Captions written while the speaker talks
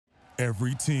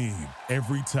Every team,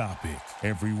 every topic,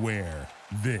 everywhere.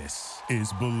 This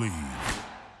is Believe.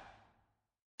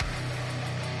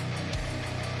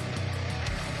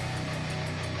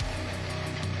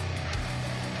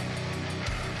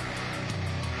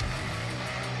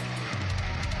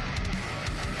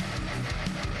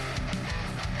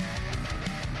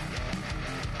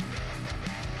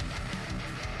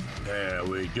 There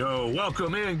we go.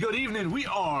 Welcome in. Good evening. We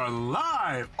are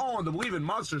live on the Believe in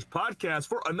Monsters podcast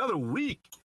for another week.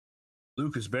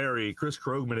 Lucas Berry, Chris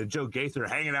Krogman, and Joe Gaither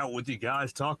hanging out with you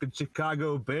guys, talking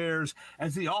Chicago Bears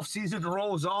as the offseason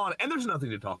rolls on. And there's nothing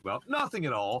to talk about. Nothing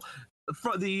at all.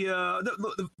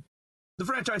 The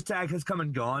franchise tag has come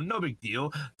and gone. No big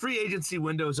deal. Free agency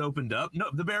window's opened up. No,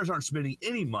 the Bears aren't spending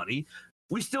any money.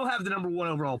 We still have the number one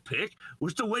overall pick. We're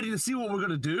still waiting to see what we're going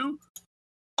to do.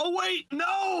 Oh, wait,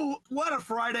 no! What a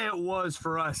Friday it was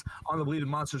for us on the Bleeding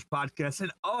Monsters podcast,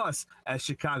 and us as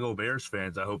Chicago Bears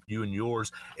fans. I hope you and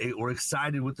yours were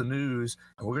excited with the news,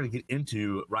 and we're going to get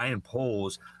into Ryan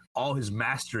Poles, all his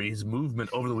mastery, his movement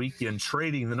over the weekend,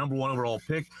 trading the number one overall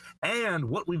pick, and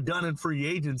what we've done in free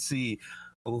agency.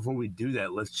 But before we do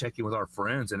that, let's check in with our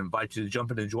friends and invite you to jump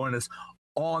in and join us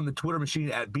on the Twitter machine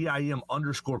at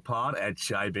BIM_pod, at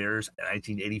Shy Bears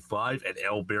 1985, at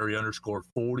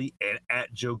LBerry_40, and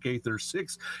at Joe Gaither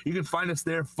 6. You can find us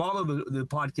there. Follow the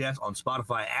podcast on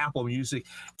Spotify, Apple Music,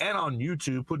 and on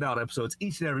YouTube, putting out episodes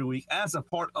each and every week as a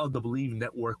part of the Believe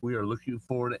Network. We are looking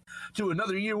forward to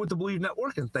another year with the Believe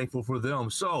Network and thankful for them.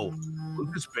 So,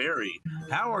 Lucas Berry,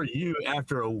 how are you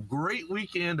after a great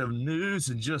weekend of news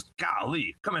and just,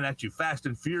 golly, coming at you fast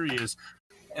and furious?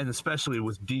 And especially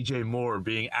with DJ Moore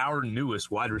being our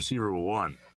newest wide receiver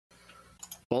one.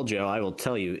 Well, Joe, I will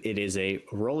tell you, it is a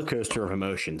roller coaster of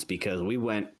emotions because we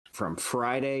went from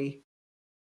Friday,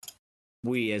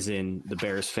 we as in the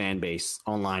Bears fan base,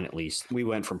 online at least, we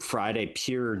went from Friday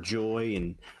pure joy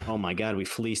and, oh my God, we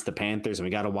fleeced the Panthers and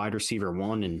we got a wide receiver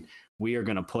one and we are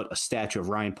going to put a statue of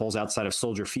Ryan Poles outside of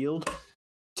Soldier Field,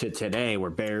 to today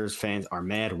where Bears fans are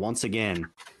mad once again.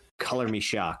 Color me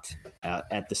shocked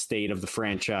at the state of the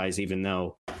franchise, even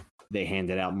though they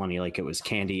handed out money like it was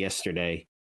candy yesterday.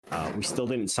 We still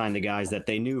didn't sign the guys that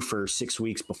they knew for 6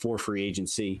 weeks before free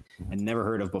agency and never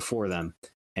heard of before them.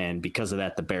 And because of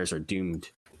that, the Bears are doomed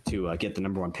to get the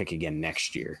number one pick again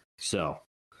next year. So,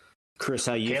 Chris,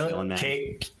 how you feeling,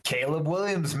 man? Caleb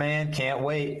Williams, man, can't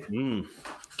wait.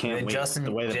 Can't wait. Justin,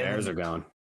 the way the Bears are going.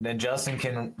 Then Justin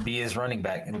can be his running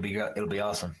back. It'll be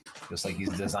awesome, just like he's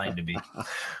designed to be.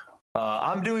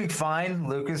 I'm doing fine,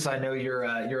 Lucas. I know you're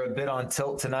a bit on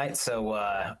tilt tonight,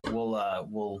 so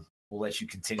we'll let you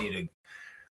continue to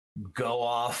go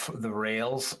off the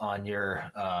rails on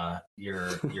your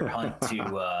hunt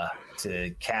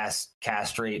to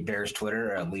castrate Bears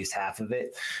Twitter, or at least half of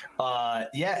it.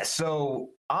 So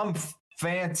I'm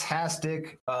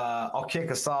fantastic. I'll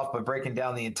kick us off by breaking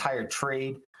down the entire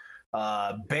trade.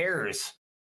 Bears.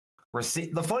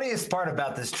 The funniest part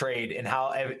about this trade and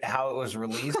how it was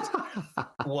released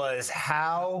was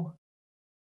how,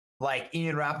 like,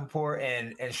 Ian Rappaport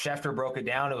and Schefter broke it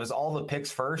down. It was all the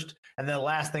picks first, and then the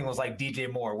last thing was like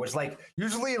DJ Moore, which, like,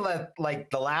 usually like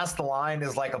the last line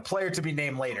is like a player to be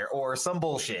named later or some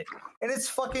bullshit, and it's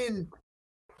fucking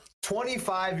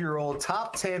 25-year-old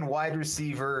top 10 wide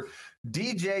receiver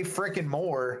DJ frickin'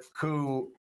 Moore,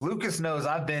 who Lucas knows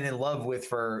I've been in love with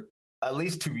for at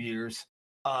least 2 years.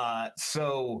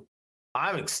 So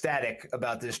I'm ecstatic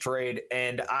about this trade,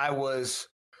 and I was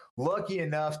lucky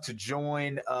enough to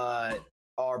join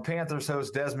our Panthers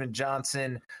host Desmond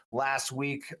Johnson last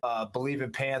week, Believe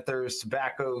in Panthers,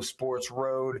 Tobacco Sports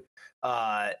Road,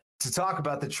 to talk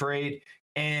about the trade.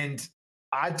 And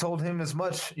I told him as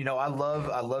much. You know, I love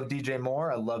DJ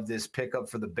Moore. I love this pickup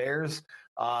for the Bears.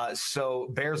 So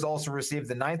Bears also received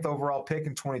the 9th overall pick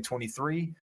in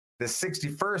 2023. The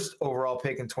 61st overall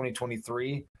pick in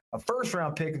 2023, a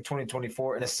first-round pick in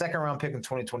 2024, and a second-round pick in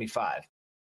 2025.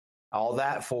 All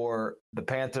that for the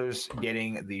Panthers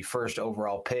getting the first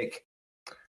overall pick.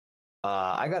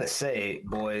 I got to say,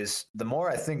 boys, the more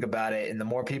I think about it and the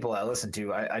more people I listen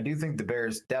to, I do think the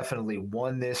Bears definitely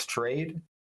won this trade.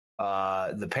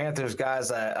 The Panthers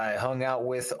guys I hung out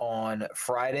with on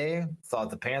Friday thought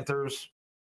the Panthers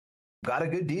got a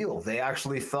good deal. They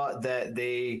actually thought that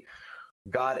they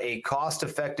got a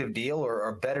cost-effective deal or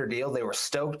a better deal. They were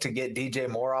stoked to get DJ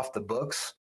Moore off the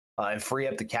books and free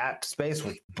up the cap space,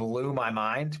 which blew my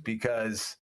mind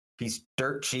because he's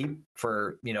dirt cheap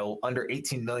for, under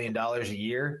 $18 million a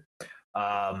year.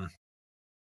 And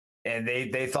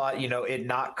they thought, it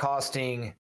not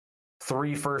costing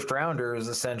 3 first rounders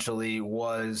essentially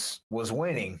was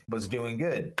winning, was doing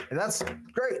good. And that's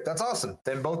great. That's awesome.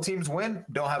 Then both teams win.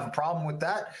 Don't have a problem with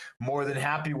that. More than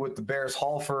happy with the Bears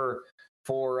haul for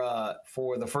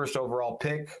the first overall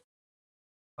pick.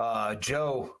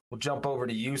 Joe, we'll jump over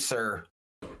to you, sir.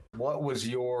 What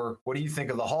do you think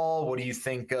of the haul? What do you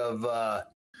think of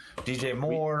DJ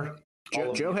Moore?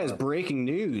 Joe has breaking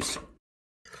news.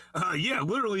 Yeah,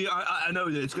 literally, I know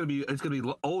that it's gonna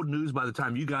be old news by the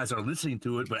time you guys are listening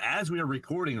to it. But as we are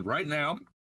recording right now,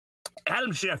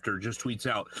 Adam Schefter just tweets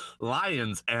out: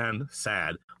 Lions and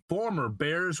sad former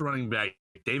Bears running back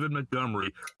David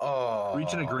Montgomery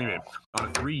reach an agreement on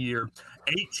a 3-year,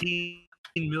 $18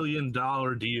 million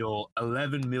deal,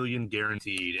 $11 million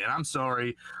guaranteed. And I'm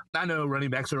sorry, I know running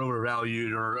backs are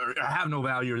overvalued or have no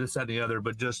value or this, that, and the other,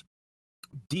 but just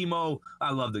Demo,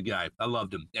 I love the guy. I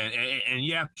loved him. And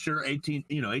yeah, sure, 18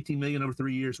 million over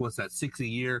 3 years. What's that? 6 a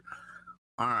year.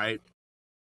 All right.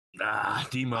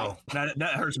 Demo.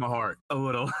 That hurts my heart a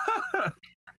little.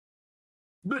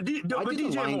 But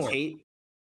DJ Moore.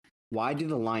 Why do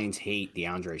the Lions hate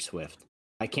DeAndre Swift?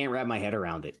 I can't wrap my head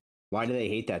around it. Why do they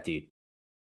hate that dude?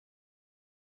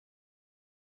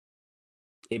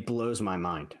 It blows my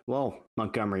mind. Well,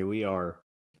 Montgomery, we are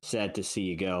sad to see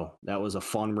you go. That was a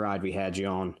fun ride we had you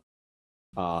on.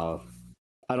 I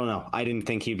don't know. I didn't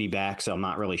think he'd be back, so I'm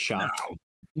not really shocked.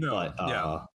 No.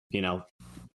 But,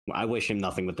 I wish him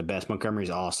nothing but the best. Montgomery's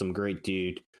awesome. Great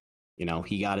dude.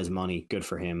 He got his money. Good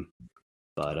for him.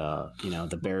 But,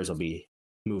 the Bears will be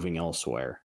moving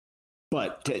elsewhere.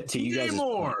 But to you guys,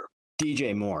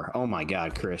 DJ Moore. Oh, my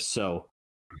God, Chris. So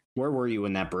where were you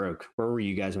when that broke? Where were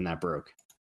you guys when that broke?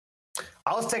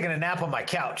 I was taking a nap on my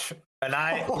couch. And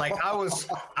I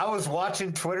was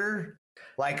watching Twitter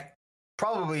like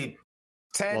probably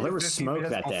 10 there was 15 smoke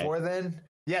minutes that before day. Then.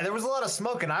 Yeah, there was a lot of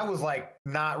smoke and I was like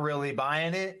not really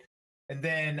buying it. And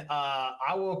then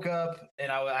I woke up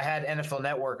and I had NFL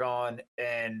Network on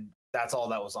and that's all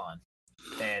that was on.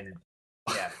 And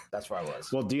yeah, that's where I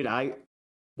was. Well, dude,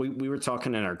 we were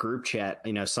talking in our group chat,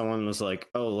 someone was like,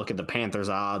 oh, look at the Panthers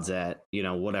odds at,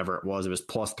 whatever it was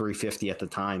plus 350 at the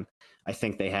time. I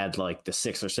think they had like the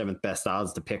 6th or 7th best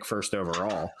odds to pick first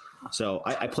overall. So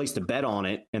I placed a bet on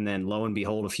it. And then lo and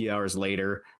behold, a few hours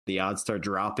later, the odds start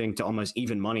dropping to almost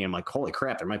even money. I'm like, holy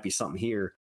crap, there might be something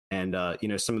here. And,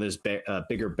 some of those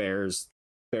bigger Bears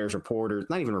reporters,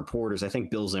 not even reporters. I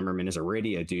think Bill Zimmerman is a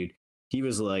radio dude. He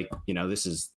was like, this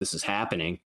is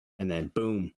happening. And then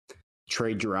boom,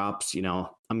 trade drops,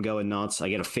 I'm going nuts. I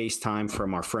get a FaceTime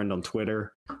from our friend on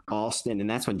Twitter, Austin. And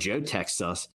that's when Joe texts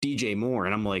us, DJ Moore.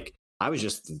 And I'm like, I was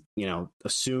just,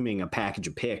 assuming a package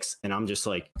of picks. And I'm just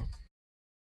like,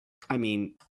 I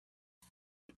mean,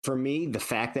 for me, the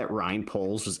fact that Ryan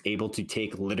Poles was able to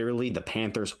take literally the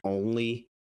Panthers' only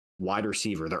wide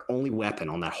receiver, their only weapon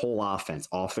on that whole offense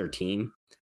off their team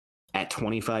at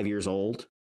 25 years old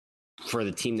for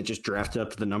the team that just drafted up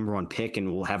to the number 1 pick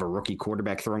and will have a rookie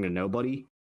quarterback throwing to nobody,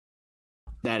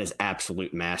 that is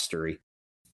absolute mastery.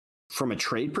 From a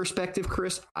trade perspective,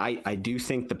 Chris, I do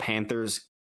think the Panthers,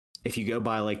 if you go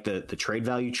by like the trade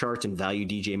value charts and value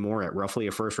DJ Moore at roughly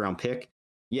a first round pick,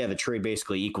 yeah, the trade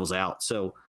basically equals out.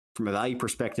 So from a value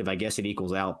perspective, I guess it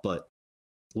equals out, but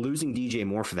losing DJ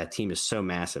Moore for that team is so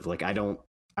massive. Like I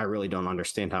really don't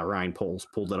understand how Ryan Poles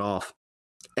pulled it off.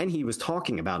 And he was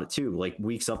talking about it too. Like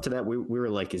weeks up to that, we were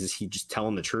like, is he just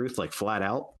telling the truth? Like flat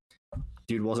out?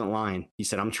 Dude wasn't lying. He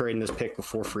said, I'm trading this pick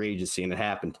before free agency, and it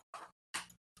happened.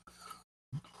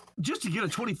 Just to get a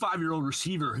 25-year-old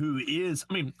receiver who is,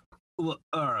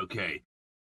 okay.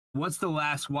 What's the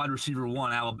last wide receiver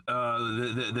one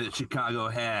that Chicago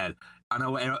had? I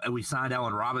know we signed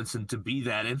Allen Robinson to be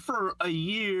that, and for a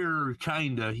year,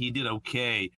 kinda, he did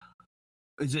okay.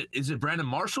 Is it Brandon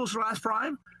Marshall's last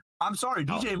prime? I'm sorry,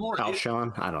 DJ Moore.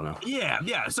 Alshon? I don't know.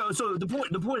 Yeah. So the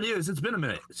point is, it's been a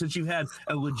minute since you had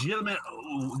a legitimate.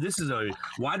 This is a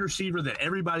wide receiver that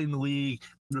everybody in the league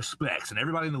respects, and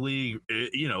everybody in the league,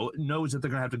 knows that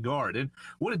they're gonna have to guard. And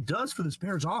what it does for this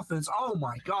Bears offense, oh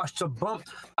my gosh, to bump.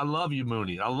 I love you,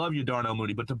 Mooney. I love you, Darnell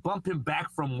Mooney. But to bump him back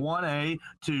from 1A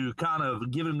to kind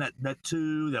of give him that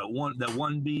 2, that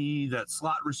 1B, that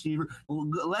slot receiver,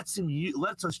 lets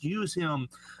us use him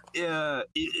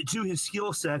to his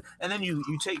skill set, and then you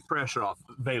take pressure off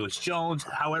Velus Jones.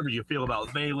 However you feel about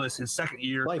Velus, his second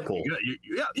year,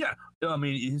 yeah. I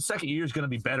mean, his second year is going to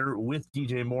be better with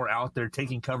DJ Moore out there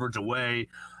taking coverage away.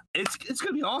 It's going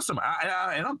to be awesome,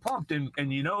 and I'm pumped. And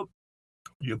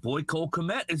your boy Cole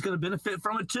Kmet is going to benefit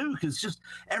from it too, because just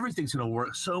everything's going to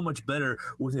work so much better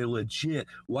with a legit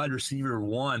wide receiver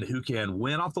one who can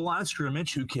win off the line of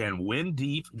scrimmage, who can win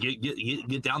deep,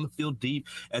 get down the field deep,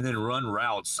 and then run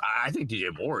routes. I think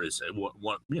DJ Moore is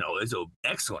is an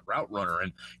excellent route runner,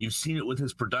 and you've seen it with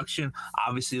his production.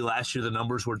 Obviously, last year the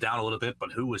numbers were down a little bit,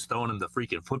 but who was throwing him the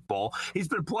freaking football? He's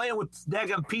been playing with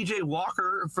daggum PJ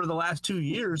Walker for the last 2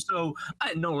 years, so I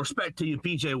had no respect to you,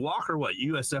 PJ Walker,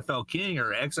 USFL King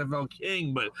or XFL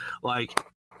King, but like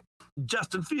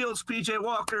Justin Fields, PJ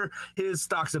Walker, his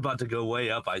stock's about to go way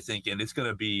up, I think, and it's going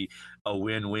to be a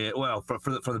win-win. Well, for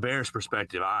the Bears'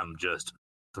 perspective, I'm just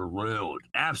thrilled,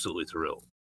 absolutely thrilled.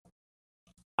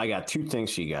 I got 2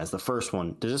 things for you guys. The first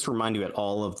one, does this remind you at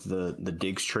all of the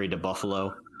Diggs trade to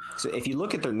Buffalo? So if you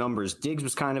look at their numbers, Diggs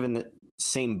was kind of in the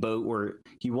same boat where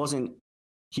he was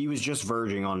just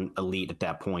verging on elite at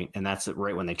that point, and that's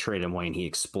right when they traded him away and he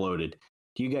exploded.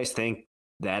 Do you guys think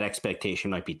that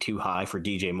expectation might be too high for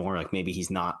DJ Moore? Like maybe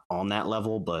he's not on that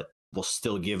level, but will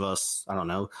still give us, I don't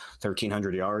know,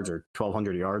 1,300 yards or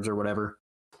 1,200 yards or whatever?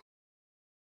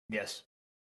 Yes.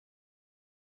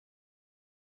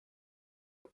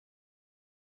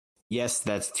 Yes,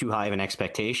 that's too high of an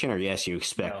expectation, or yes, you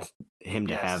expect him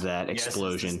to have that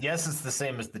explosion? Yes, it's the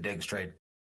same as the Diggs trade.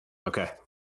 Okay.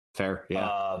 Fair.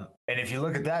 Yeah. And if you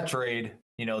look at that trade,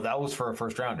 that was for a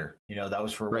first rounder. That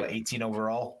was for 18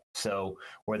 overall. So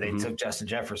where they took Justin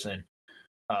Jefferson.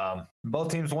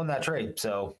 Both teams won that trade.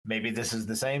 So maybe this is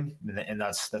the same, and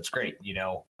that's great.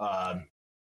 I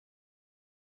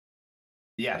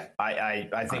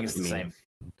think it's the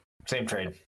same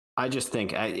trade. I just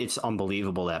think it's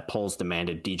unbelievable that Poles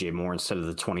demanded DJ Moore instead of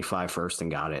the 25 first and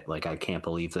got it. Like, I can't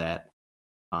believe that.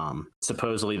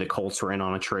 Supposedly the Colts were in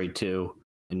on a trade too,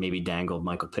 and maybe dangled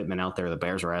Michael Pittman out there. The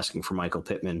Bears were asking for Michael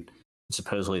Pittman.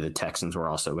 Supposedly the Texans were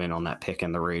also in on that pick,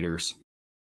 and the Raiders.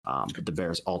 But the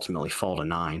Bears ultimately fall to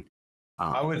 9.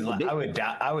 I would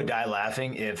die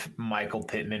laughing if Michael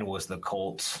Pittman was the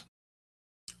Colts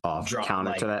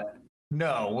counter to that.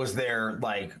 No, was their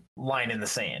line in the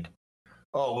sand.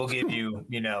 Oh, we'll give you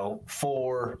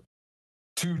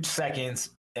 2 seconds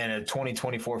and a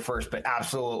 2024 first, but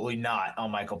absolutely not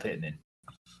on Michael Pittman.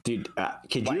 Dude,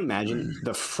 could you imagine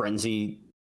the frenzy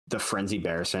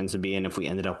Bears fans would be in if we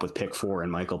ended up with pick 4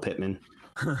 and Michael Pittman?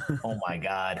 Oh my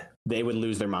God. They would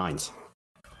lose their minds.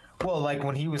 Well,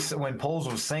 when Poles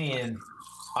was saying,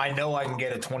 I know I can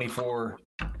get a 24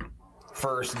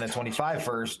 first and a 25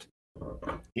 first,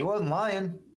 he wasn't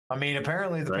lying. I mean,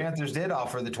 apparently the Panthers did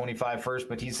offer the 25 first,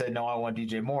 but he said, no, I want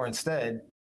DJ Moore instead.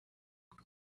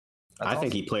 I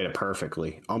think he played it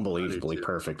perfectly, unbelievably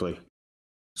perfectly.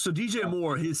 So DJ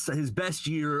Moore, his best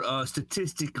year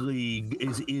statistically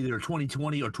is either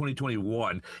 2020 or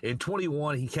 2021. In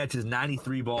 21, he catches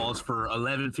 93 balls for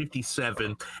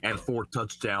 1157 and 4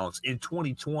 touchdowns. In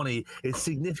 2020, it's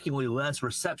significantly less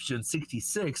reception,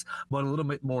 66, but a little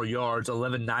bit more yards,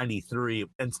 1193,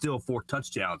 and still 4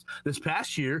 touchdowns. This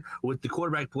past year, with the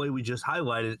quarterback play we just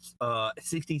highlighted,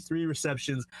 63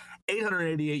 receptions,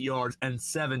 888 yards, and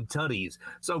 7 tutties.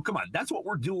 So come on, that's what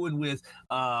we're doing with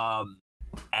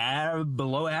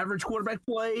below average quarterback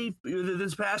play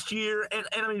this past year, and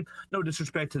I mean, no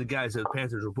disrespect to the guys that the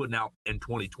Panthers were putting out in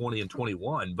 2020 and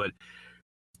 21, but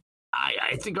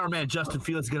I think our man Justin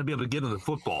Fields is going to be able to get him the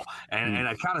football, and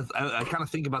I kind of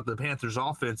think about the Panthers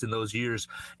offense in those years,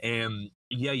 and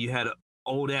you had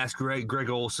old ass Greg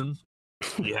Olsen.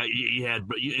 Yeah, you had,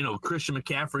 Christian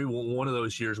McCaffrey. One of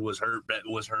those years was hurt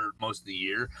most of the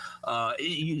year.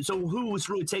 So who was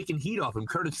really taking heat off him?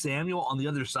 Curtis Samuel on the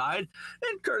other side,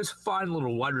 and Curtis, fine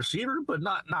little wide receiver, but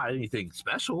not anything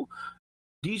special.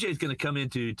 DJ's going to come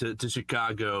into to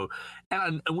Chicago,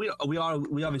 and we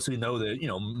obviously know that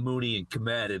Mooney and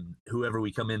Kmet and whoever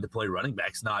we come in to play running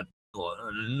backs, not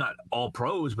all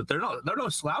pros, but they're no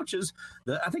slouches.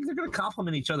 I think they're going to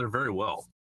complement each other very well.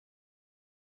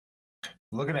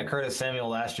 Looking at Curtis Samuel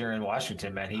last year in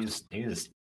Washington, man, he was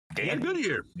damn good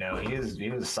year. No, he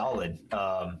was solid.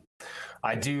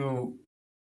 I do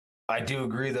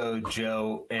agree though,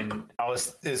 Joe. And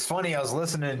it's funny. I was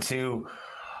listening to,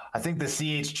 I think the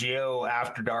CHGO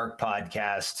After Dark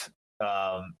podcast,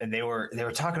 and they were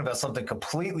talking about something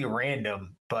completely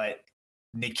random, but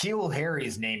N'Keal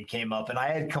Harry's name came up, and I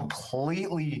had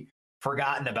completely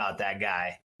forgotten about that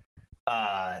guy.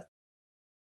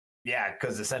 Yeah,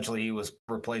 because essentially he was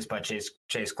replaced by Chase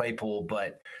Claypool.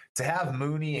 But to have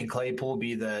Mooney and Claypool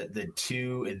be the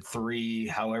 2 and 3,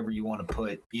 however you want to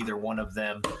put either one of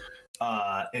them,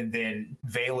 and then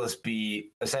Velus be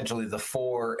essentially the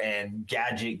 4 and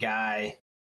gadget guy,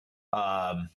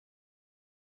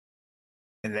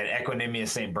 and then Equanimous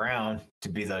St. Brown to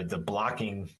be the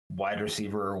blocking wide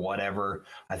receiver or whatever.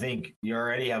 I think you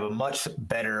already have a much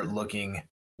better looking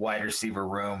wide receiver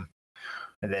room.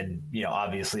 And then,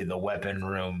 obviously the weapon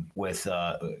room with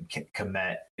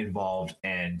Kmet involved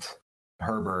and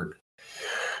Herbert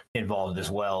involved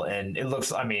as well. And it looks,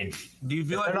 do you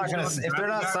feel like if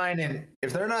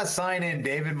they're not signing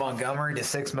David Montgomery to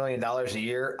 $6 million a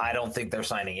year, I don't think they're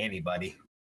signing anybody.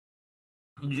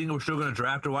 You think we're still going to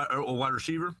draft a wide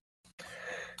receiver?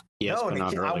 Yes,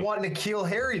 no, I want N'Keal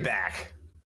Harry back.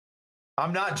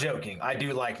 I'm not joking. I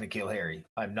do like N'Keal Harry.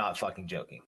 I'm not fucking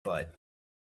joking, but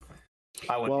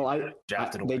I wouldn't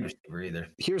draft a wide receiver either.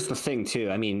 Here's the thing, too.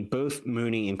 I mean, both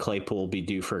Mooney and Claypool will be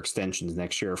due for extensions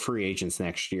next year, free agents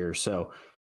next year. So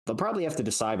they'll probably have to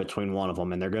decide between one of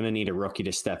them, and they're going to need a rookie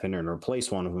to step in and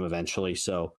replace one of them eventually.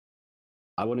 So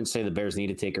I wouldn't say the Bears need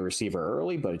to take a receiver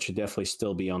early, but it should definitely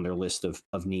still be on their list of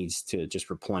needs to just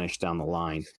replenish down the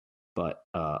line. But,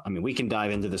 we can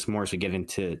dive into this more as we get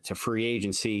into free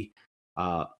agency.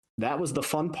 That was the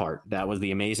fun part. That was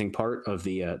the amazing part of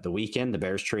the weekend. The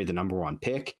Bears trade the number 1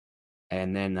 pick.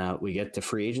 And then we get to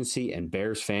free agency, and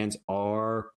Bears fans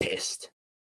are pissed.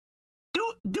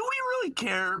 Do we really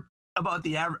care about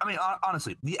the average?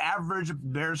 Honestly, the average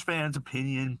Bears fan's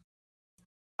opinion.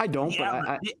 I don't,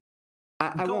 I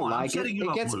won't lie. I'm setting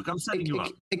you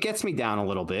up. It gets me down a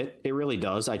little bit. It really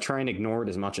does. I try and ignore it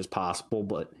as much as possible,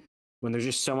 but when there's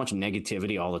just so much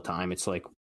negativity all the time, it's like,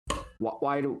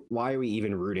 why are we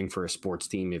even rooting for a sports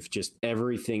team if just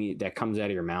everything that comes out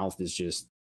of your mouth is just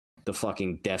the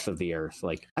fucking death of the earth?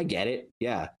 Like, I get it.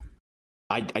 Yeah.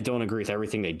 I don't agree with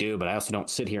everything they do, but I also don't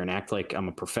sit here and act like I'm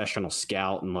a professional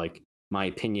scout and like my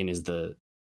opinion is the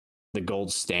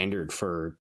gold standard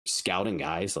for scouting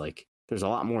guys. Like, there's a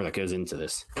lot more that goes into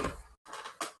this.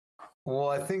 Well,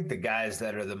 I think the guys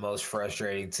that are the most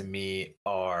frustrating to me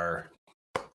are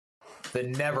the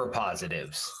never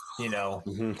positives,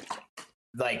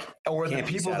 like, or the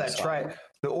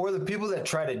people that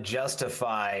try to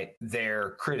justify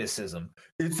their criticism.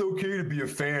 It's okay to be a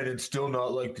fan and still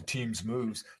not like the team's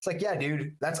moves. It's like, yeah,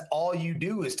 dude, that's all you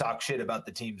do is talk shit about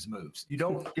the team's moves. You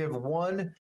don't give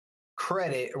one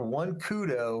credit or one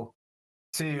kudo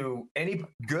to any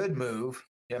good move.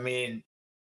 If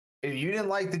you didn't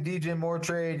like the DJ Moore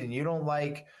trade and you don't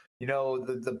like,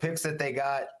 the picks that they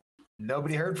got,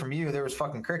 nobody heard from you. There was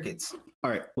fucking crickets.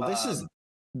 All right. Well,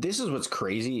 this is what's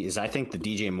crazy is I think the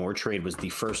DJ Moore trade was the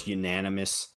first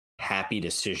unanimous happy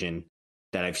decision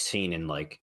that I've seen in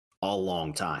like a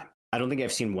long time. I don't think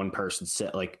I've seen one person say,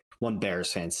 like one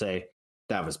Bears fan say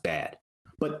that was bad.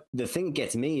 But the thing that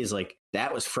gets me is like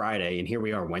that was Friday and here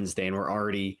we are Wednesday and we're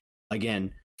already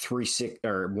again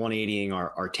 180ing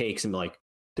our takes and like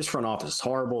this front office is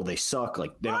horrible. They suck.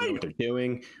 Like they don't know what they're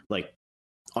doing. Like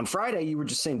on Friday, you were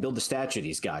just saying build a statue of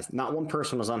these guys. Not one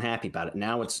person was unhappy about it.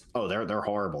 Now it's they're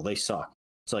horrible. They suck.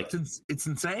 It's like it's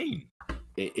insane.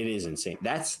 It is insane.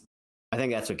 I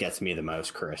think that's what gets me the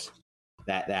most, Chris.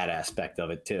 That aspect of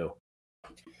it too.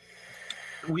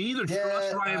 We either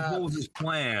trust Ryan Poles'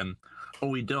 plan or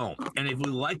we don't. And if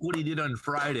we like what he did on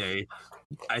Friday,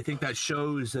 I think that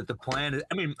shows that the plan is,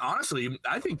 honestly,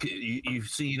 I think you've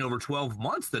seen over 12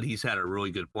 months that he's had a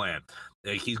really good plan.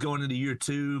 Like he's going into year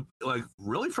 2, like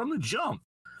really from the jump.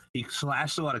 He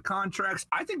slashed a lot of contracts.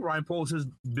 I think Ryan Poles has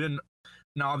been,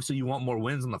 now obviously you want more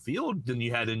wins on the field than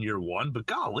you had in year 1, but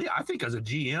golly, I think as a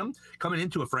GM coming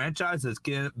into a franchise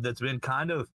that's been kind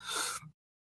of,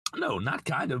 no, not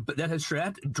kind of, but that has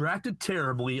drafted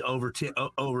terribly over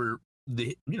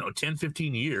the 10,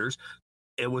 15 years.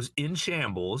 It was in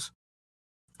shambles.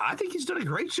 I think he's done a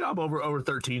great job over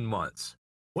 13 months.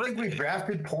 I think we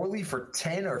drafted poorly for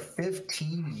 10 or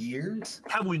 15 years.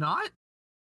 Have we not?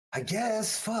 I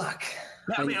guess. Fuck.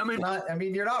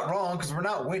 You're not wrong because we're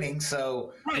not winning.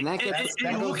 So right.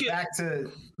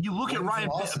 You look at Ryan.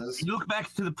 Losses. You look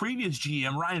back to the previous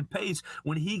GM, Ryan Pace,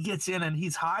 when he gets in and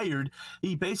he's hired,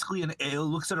 he basically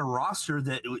looks at a roster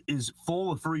that is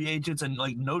full of free agents and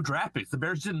like no draft picks. The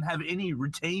Bears didn't have any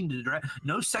retained draft.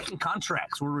 No second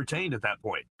contracts were retained at that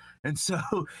point, and so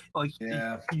like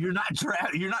you're not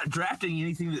drafting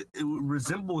anything that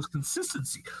resembles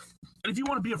consistency. And if you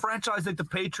want to be a franchise like the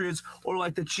Patriots or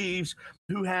like the Chiefs,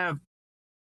 who have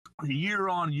year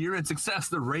on year in success,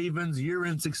 the Ravens year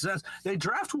in success, they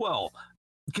draft well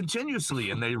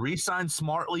continuously and they re-sign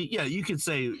smartly. Yeah, you can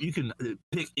say you can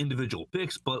pick individual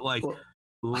picks, but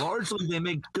largely they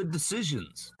make good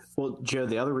decisions. Well, Joe,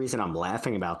 the other reason I'm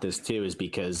laughing about this too is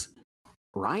because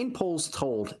Ryan Poles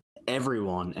told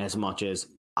everyone as much as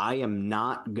I am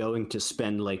not going to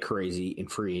spend like crazy in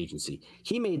free agency.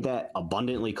 He made that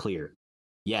abundantly clear.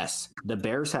 Yes, the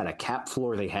Bears had a cap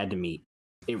floor they had to meet.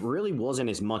 it really wasn't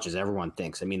as much as everyone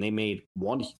thinks. I mean, they made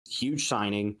one huge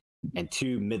signing and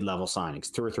two mid-level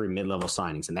signings, 2 or 3 mid-level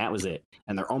signings, and that was it.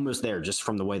 And they're almost there just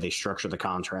from the way they structure the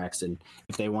contracts. And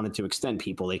if they wanted to extend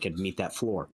people, they could meet that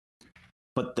floor.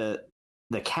 But the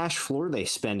cash floor they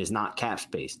spend is not cap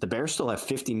space. The Bears still have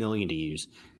 $50 million to use.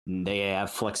 They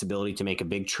have flexibility to make a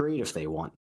big trade if they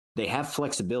want. They have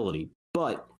flexibility,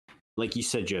 but like you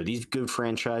said, Joe, these good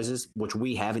franchises, which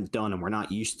we haven't done and we're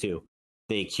not used to,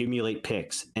 they accumulate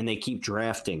picks and they keep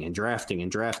drafting and drafting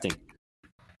and drafting.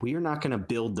 We are not going to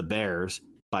build the Bears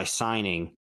by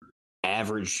signing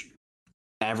average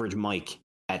Mike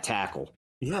at tackle.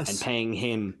 Yes. And paying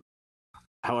him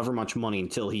however much money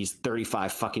until he's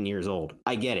 35 fucking years old.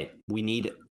 I get it. We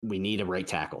need a right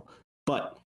tackle.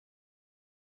 But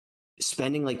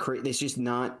spending like crazy, it's just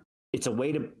not, it's a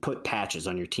way to put patches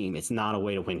on your team. It's not a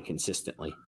way to win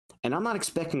consistently. And I'm not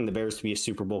expecting the Bears to be a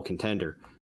Super Bowl contender,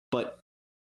 but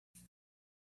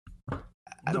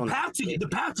the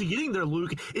path to getting there,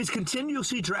 Luke, is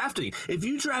continuously drafting. If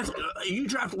you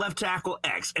draft left tackle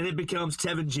X and it becomes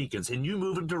Tevin Jenkins and you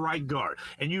move him to right guard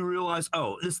and you realize,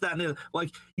 oh, this, that, and the other, like,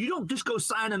 you don't just go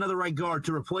sign another right guard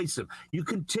to replace him. You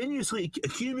continuously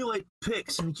accumulate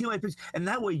picks, and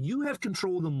that way you have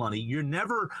control of the money. You're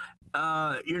never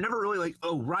really like,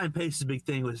 oh, Ryan Pace's big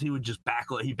thing was he would just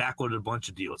backloaded a bunch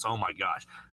of deals. Oh my gosh.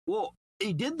 Well,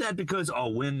 he did that because,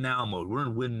 win now mode. We're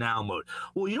in win now mode.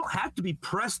 Well, you don't have to be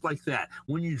pressed like that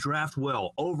when you draft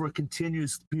well over a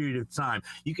continuous period of time.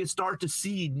 You can start to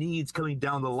see needs coming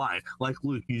down the line, like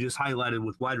Luke, you just highlighted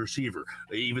with wide receiver,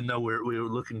 even though we're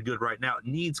looking good right now,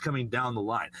 needs coming down the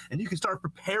line. And you can start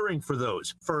preparing for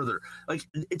those further. Like,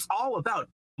 it's all about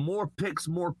more picks,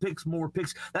 more picks, more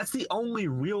picks. That's the only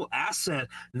real asset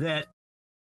that,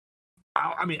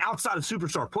 I mean, outside of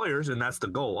superstar players, and that's the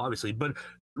goal, obviously, but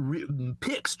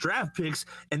draft picks,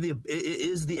 and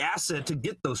is the asset to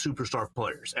get those superstar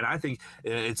players. And I think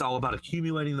it's all about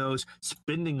accumulating those,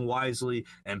 spending wisely,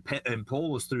 and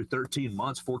Poles through 13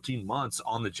 months, 14 months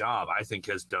on the job, I think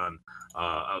has done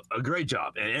a great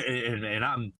job. And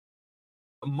I'm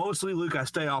mostly, Luke, I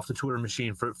stay off the Twitter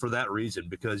machine for that reason,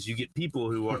 because you get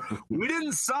people who are, we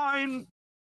didn't sign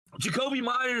Jacoby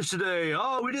Myers today.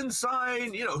 Oh, we didn't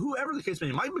sign, whoever the case may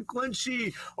be, Mike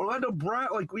McGlinchey, Orlando Brown.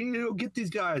 Like, we need to go get these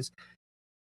guys.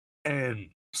 And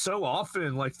so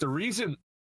often, like, the reason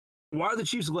why are the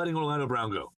Chiefs letting Orlando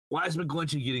Brown go? Why is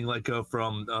McGlinchey getting let go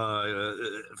from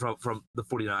the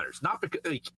 49ers? Not because,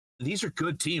 like, these are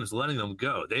good teams letting them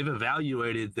go. They've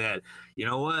evaluated that, you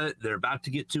know what, they're about to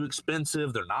get too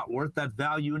expensive. They're not worth that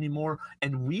value anymore.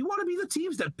 And we want to be the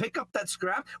teams that pick up that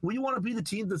scrap. We want to be the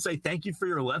teams that say, thank you for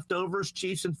your leftovers,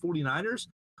 Chiefs and 49ers.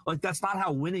 Like, that's not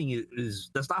how winning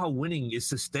is. That's not how winning is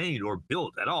sustained or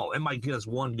built at all. It might get us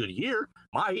one good year,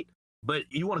 but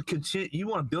you want to continue. You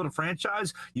want to build a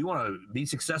franchise. You want to be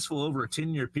successful over a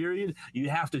 10-year period. You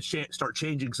have to start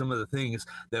changing some of the things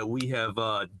that we have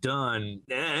done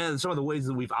and some of the ways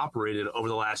that we've operated over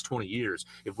the last 20 years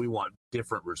if we want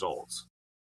different results.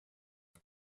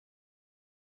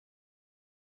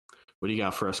 What do you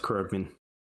got for us, Krogman?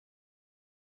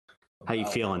 How you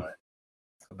feeling?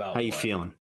 How you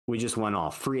feeling? We just went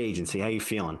off free agency. How you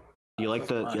feeling? You like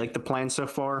the plan so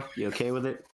far? You okay with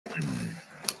it?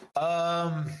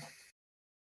 Are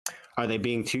they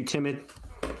being too timid?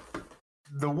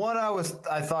 The one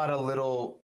I thought a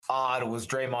little odd was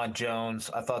Draymond Jones.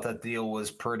 I thought that deal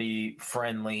was pretty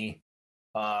friendly.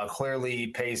 Clearly,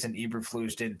 Pace and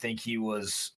Eberflus didn't think he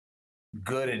was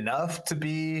good enough to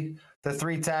be the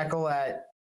 3 tackle at,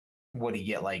 what did he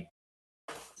get, like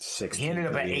 16? He ended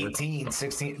up at 18,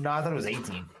 16. No, I thought it was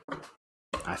 18.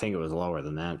 I think it was lower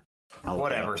than that.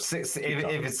 Whatever. If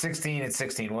it's 16, it's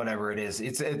 16. Whatever it is,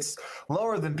 it's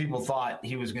lower than people thought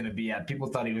he was going to be at. People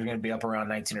thought he was going to be up around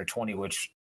 19 or 20,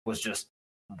 which was just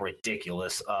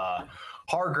ridiculous.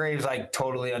 Hargraves, I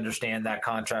totally understand that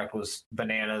contract was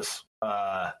bananas.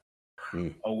 After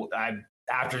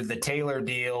the Taylor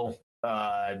deal,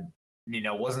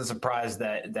 wasn't surprised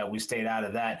that we stayed out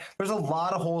of that. There's a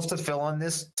lot of holes to fill on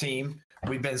this team.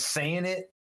 We've been saying it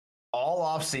all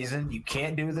off season. You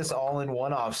can't do this all in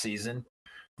one off season.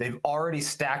 They've already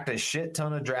stacked a shit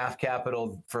ton of draft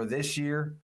capital for this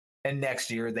year and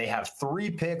next year. They have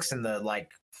 3 picks in the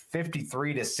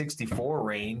 53 to 64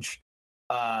 range.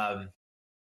 I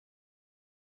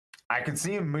can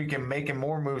see him making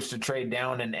more moves to trade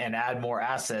down and add more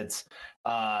assets.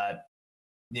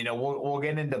 We'll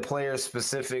get into player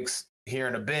specifics here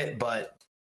in a bit, but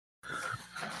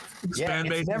fan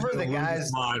base it's never the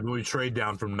guys. Mind when we trade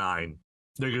down from 9,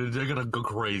 they're gonna go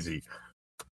crazy.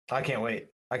 I can't wait.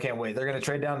 They're gonna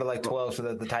trade down to 12 so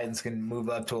that the Titans can move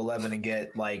up to 11 and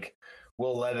get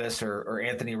Will Levis or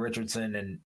Anthony Richardson,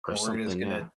 and Or we're just something,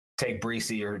 gonna yeah. take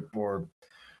Breesy or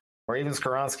even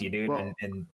Skoronski, dude, Well-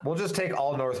 and we'll just take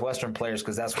all Northwestern players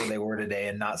because that's where they were today,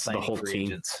 and not signing whole free team.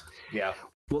 agents. Yeah,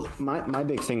 Well, my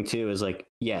big thing too is like,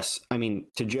 yes, I mean,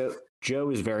 to Joe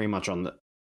is very much on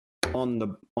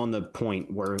the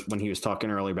point where when he was talking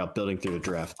earlier about building through the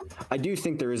draft. I do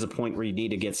think there is a point where you need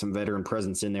to get some veteran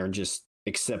presence in there and just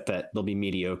accept that they'll be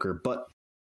mediocre. But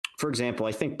for example,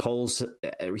 I think Poles,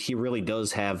 he really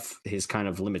does have his kind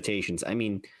of limitations. I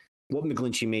mean, what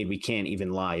McGlinchey made, we can't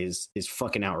even lie, is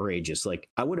fucking outrageous. Like,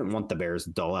 I wouldn't want the Bears to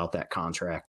dull out that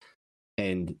contract.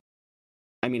 And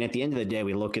I mean, at the end of the day,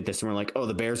 we look at this and we're like, oh,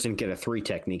 the Bears didn't get a 3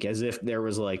 technique, as if there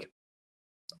was like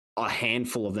a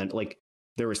handful of them. Like,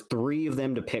 there was 3 of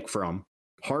them to pick from.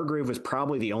 Hargrave was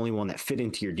probably the only one that fit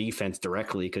into your defense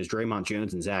directly because Draymond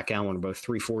Jones and Zach Allen are both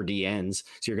 3-4 DNs.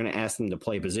 So you're going to ask them to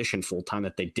play position full time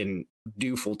that they didn't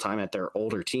do full time at their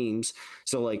older teams.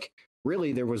 So like,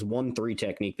 really, there was 1 3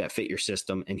 technique that fit your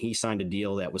system, and he signed a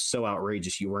deal that was so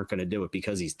outrageous you weren't going to do it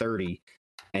because he's 30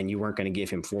 and you weren't going to give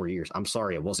him 4 years. I'm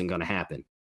sorry, it wasn't going to happen.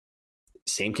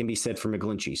 Same can be said for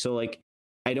McGlinchey. So like,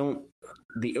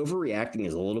 the overreacting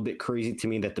is a little bit crazy to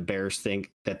me that the Bears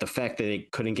think that the fact that they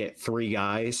couldn't get 3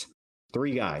 guys,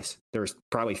 there's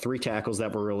probably 3 tackles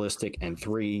that were realistic and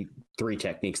three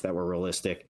techniques that were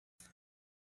realistic.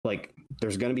 Like,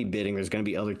 there's going to be bidding. There's going to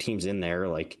be other teams in there.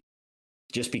 Like,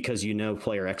 just because you know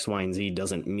player X, Y, and Z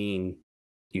doesn't mean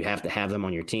you have to have them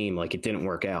on your team. Like, it didn't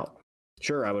work out.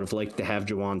 Sure, I would have liked to have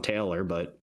Jawan Taylor,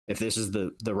 but if this is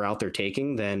the route they're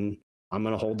taking, then I'm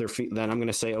going to hold their feet. Then I'm going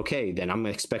to say, okay, then I'm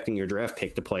expecting your draft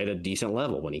pick to play at a decent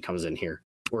level when he comes in here,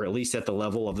 or at least at the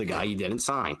level of the guy you didn't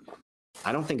sign.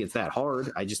 I don't think it's that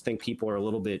hard. I just think people are a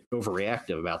little bit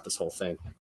overreactive about this whole thing.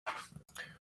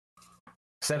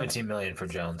 $17 million for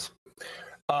Jones.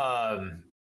 I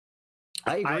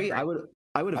agree. I would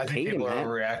have I think paid him people are that.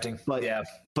 overreacting. But Yeah,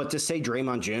 but to say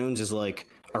Draymond Jones is like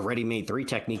a ready-made 3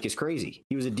 technique is crazy.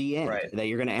 He was a DN Right. that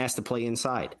you're going to ask to play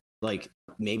inside. Like,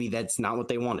 maybe that's not what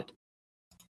they wanted.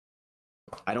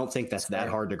 I don't think that's that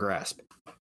hard to grasp.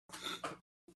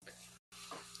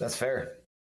 that's fair.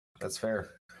 That's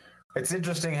fair. It's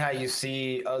interesting how you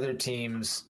see other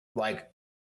teams, like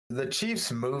the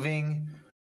Chiefs moving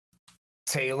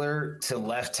Taylor to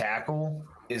left tackle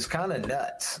is kind of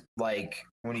nuts. Like,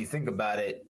 when you think about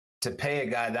it, to pay a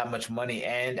guy that much money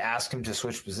and ask him to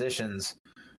switch positions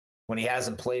when he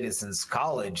hasn't played it since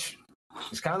college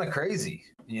is kind of crazy,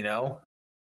 you know?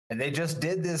 And they just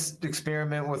did this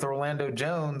experiment with Orlando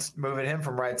Jones, moving him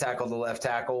from right tackle to left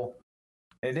tackle.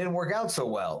 And it didn't work out so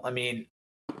well. I mean,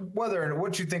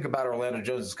 what you think about Orlando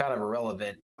Jones is kind of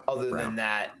irrelevant, other than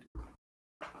that,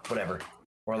 whatever.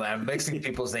 Orlando, I'm mixing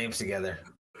people's names together.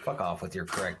 Fuck off with your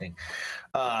correcting.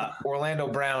 Orlando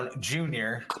Brown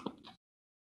Jr.,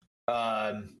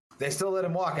 they still let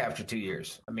him walk after 2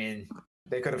 years. I mean,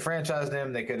 they could have franchised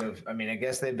him. They could have, I mean, I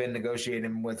guess they've been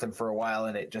negotiating with him for a while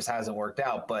and it just hasn't worked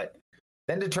out. But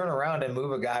then to turn around and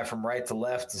move a guy from right to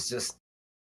left is just,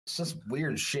 it's just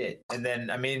weird shit. And then,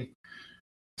 I mean,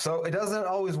 so it doesn't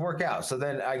always work out. So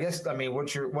then I guess, I mean,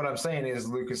 what I'm saying is,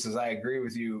 Lucas, is I agree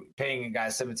with you, paying a guy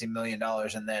 $17 million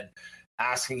and then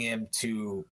asking him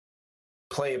to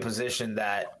play a position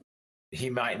that he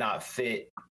might not fit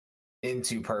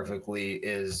into perfectly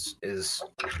is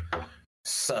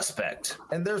suspect.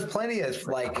 And there's plenty of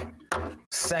like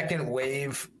second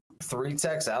wave 3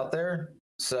 techs out there.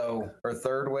 So, or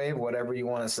third wave, whatever you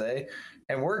want to say.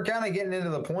 And we're kind of getting into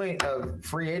the point of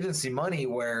free agency money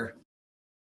where,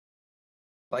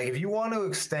 like, if you want to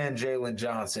extend Jalen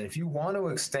Johnson, if you want to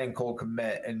extend Cole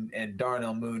Kmet and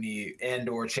Darnell Mooney and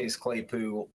or Chase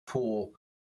Claypool,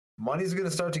 money's going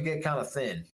to start to get kind of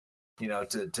thin, you know,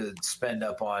 to spend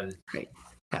up on. Yeah,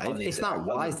 it's not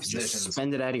wise to just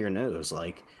spend it out of your nose.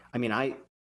 Like, I mean,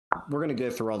 we're going to go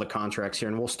through all the contracts here,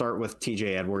 and we'll start with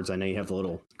TJ Edwards. I know you have the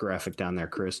little graphic down there,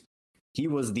 Chris. He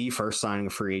was the first signing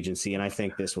of free agency, and I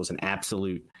think this was an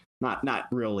absolute, not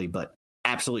really, but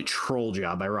absolute troll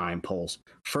job by Ryan Poles.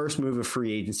 First move of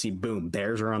free agency, boom,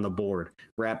 Bears are on the board.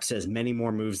 Rap says many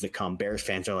more moves to come. Bears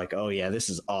fans are like, oh yeah, this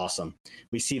is awesome.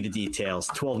 We see the details,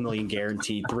 $12 million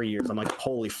guaranteed, 3 years. I'm like,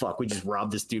 holy fuck, we just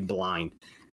robbed this dude blind.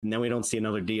 And then we don't see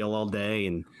another deal all day,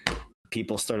 and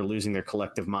people started losing their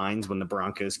collective minds when the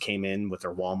Broncos came in with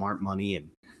their Walmart money and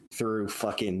threw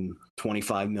fucking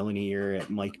 $25 million a year at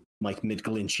Mike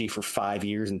McGlinchey for 5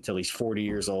 years until he's 40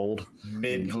 years old.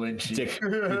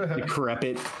 McGlinchey.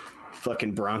 Decrepit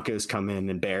fucking Broncos come in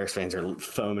and Bears fans are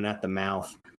foaming at the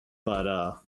mouth.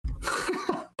 But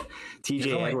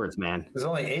TJ Edwards, man. There's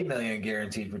only $8 million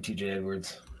guaranteed for TJ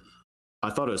Edwards.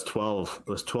 I thought it was 12. It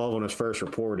was 12 when it was first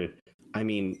reported. I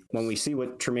mean, when we see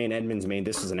what Tremaine Edmonds made,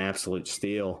 this is an absolute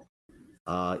steal.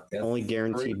 Only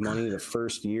guaranteed money the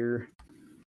first year.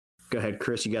 Go ahead,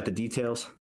 Chris. You got the details?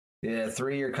 Yeah,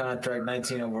 3-year contract,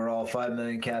 19 overall, $5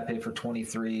 million cap hit for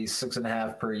 23,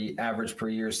 6.5 per average per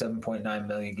year, 7.9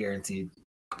 million guaranteed.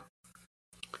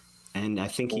 And I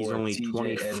think he's only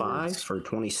 25 or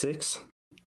 26.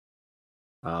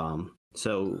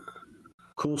 So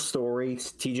cool story.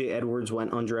 TJ Edwards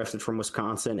went undrafted from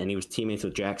Wisconsin, and he was teammates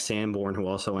with Jack Sanborn, who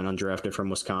also went undrafted from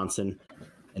Wisconsin.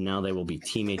 And now they will be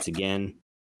teammates again.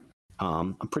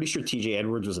 I'm pretty sure TJ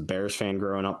Edwards was a Bears fan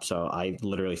growing up, so I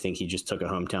literally think he just took a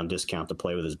hometown discount to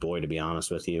play with his boy, to be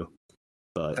honest with you.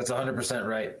 But that's 100%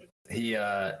 right. He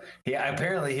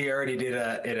apparently he already did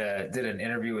an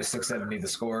interview with 670 The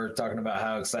Score, talking about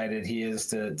how excited he is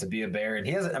to be a Bear, and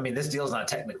he hasn't. I mean, this deal's not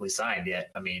technically signed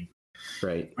yet. I mean,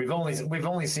 right? We've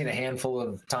only seen a handful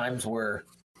of times where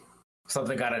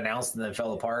something got announced and then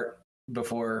fell apart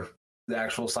before the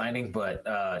actual signing. But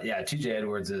yeah, TJ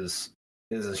Edwards is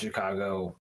a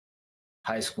Chicago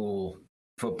high school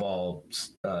football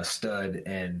stud,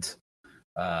 and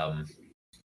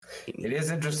it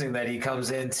is interesting that he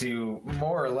comes in to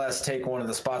more or less take one of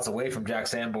the spots away from Jack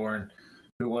Sanborn,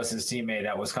 who was his teammate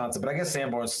at Wisconsin. But I guess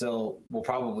Sanborn still will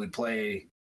probably play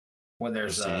when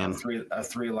there's a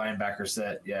three linebacker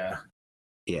set.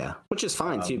 Yeah, which is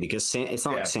fine too, because it's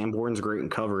not like Sanborn's great in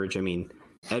coverage. I mean,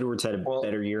 Edwards had a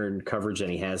better year in coverage than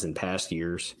he has in past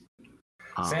years.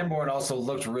 Sanborn also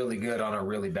looked really good on a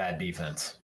really bad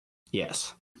defense.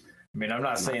 Yes. I mean, I'm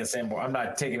not saying Sanborn. I'm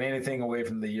not taking anything away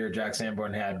from the year Jack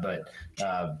Sanborn had, but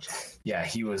yeah,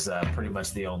 he was pretty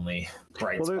much the only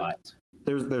bright spot.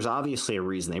 There's obviously a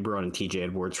reason they brought in TJ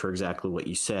Edwards for exactly what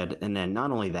you said, and then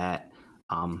not only that,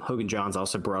 Hogan Johns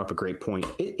also brought up a great point.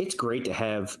 It's great to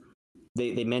have.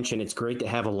 They mentioned it's great to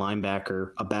have a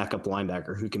linebacker, a backup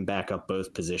linebacker who can back up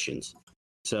both positions.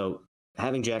 So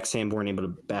having Jack Sanborn able to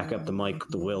back up the Mike,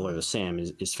 the Will, or the Sam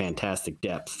is fantastic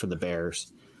depth for the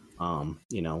Bears.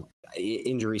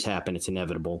 Injuries happen; it's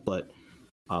inevitable. But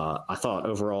I thought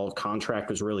overall contract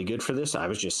was really good for this. I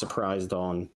was just surprised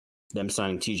on them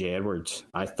signing TJ Edwards.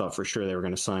 I thought for sure they were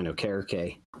going to sign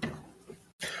Okereke.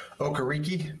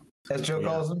 Okereke, as Joe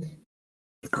calls him.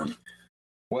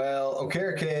 Well,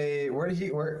 Okereke, he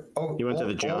went to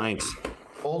the Giants.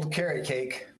 Old carrot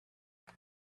cake.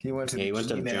 He went to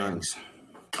the Giants.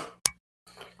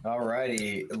 All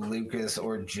righty, Lucas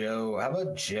or Joe. How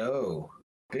about Joe?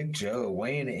 Big Joe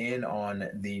weighing in on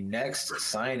the next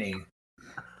signing,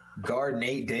 guard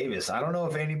Nate Davis. I don't know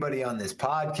if anybody on this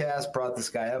podcast brought this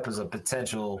guy up as a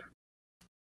potential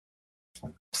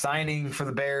signing for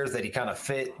the Bears, that he kind of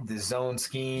fit the zone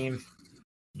scheme.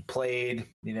 He played,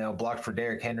 blocked for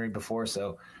Derrick Henry before.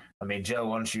 So, I mean, Joe,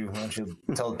 why don't you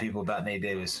tell the people about Nate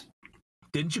Davis?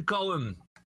 Didn't you call him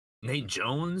Nate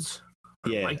Jones?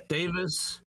 Yeah. Mike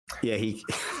Davis? Yeah,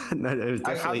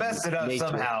 I messed it up Nate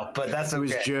somehow, but that's okay.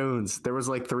 It was Jones. There was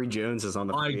like 3 Joneses on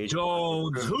the Mike page.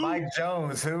 Jones. Who? Mike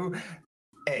Jones. Who?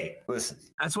 Hey, listen.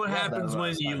 That's what happens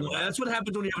when you have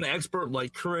an expert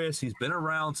like Chris. He's been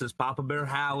around since Papa Bear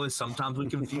Hallis. Sometimes we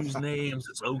confuse names.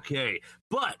 It's okay.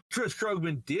 But Chris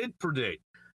Krogman did predict.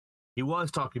 He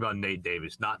was talking about Nate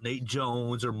Davis, not Nate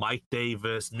Jones or Mike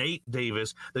Davis. Nate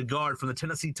Davis, the guard from the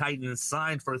Tennessee Titans,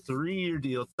 signed for a 3-year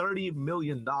deal, $30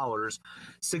 million,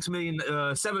 $7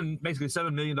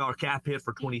 million cap hit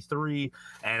for 23,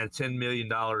 and a $10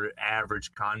 million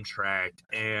average contract.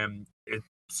 And it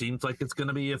seems like it's going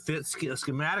to be a fit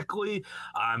schematically.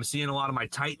 I'm seeing a lot of my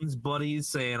Titans buddies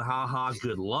saying, ha,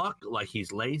 good luck. Like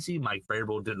he's lazy. Mike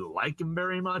Vrabel didn't like him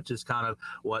very much, is kind of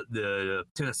what the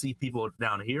Tennessee people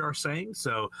down here are saying.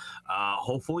 So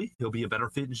hopefully he'll be a better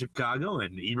fit in Chicago,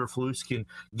 and Eberflus can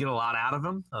get a lot out of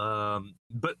him.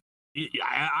 But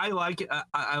I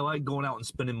like going out and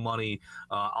spending money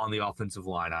on the offensive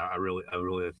line. I really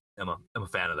am a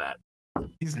fan of that.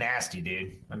 He's nasty,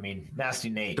 dude. I mean, nasty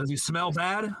Nate. Does he smell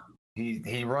bad?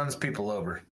 He runs people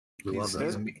over.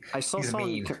 I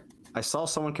saw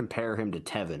someone compare him to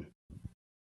Tevin.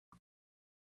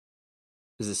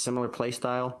 Is it a similar play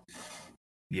style?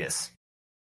 Yes.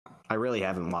 I really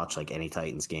haven't watched like any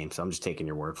Titans game, so I'm just taking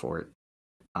your word for it.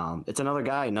 It's another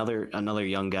guy, another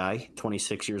young guy,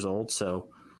 26 years old. So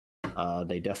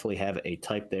they definitely have a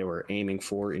type they were aiming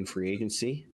for in free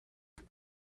agency.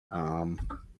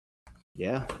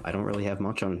 Yeah, I don't really have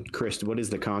much on Chris. What is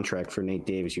the contract for Nate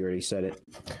Davis? You already said it.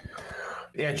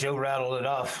 Yeah, Joe rattled it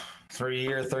off.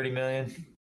 3-year, $30 million.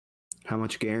 How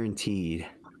much guaranteed?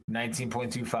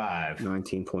 19.25.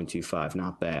 19.25,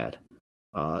 not bad.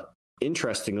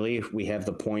 Interestingly, we have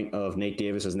the point of Nate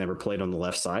Davis has never played on the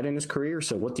left side in his career.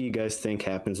 So what do you guys think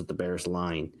happens with the Bears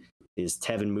line? Is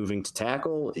Tevin moving to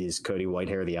tackle? Is Cody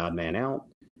Whitehair the odd man out?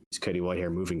 Is Cody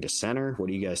Whitehair moving to center? What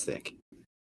do you guys think?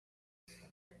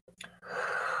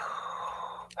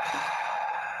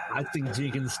 I think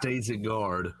Jenkins stays at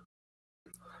guard.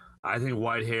 I think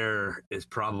Whitehair is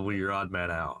probably your odd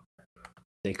man out.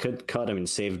 They could cut him and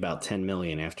save about $10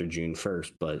 million after June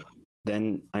 1st, but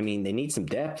then, I mean, they need some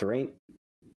depth, right?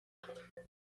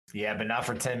 Yeah, but not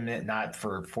for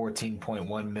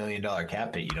 $14.1 million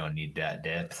cap hit. You don't need that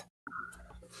depth.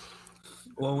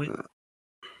 Well,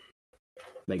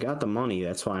 they got the money.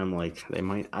 That's why I'm like, they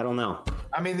might. I don't know.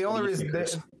 I mean, the only reason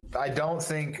that I don't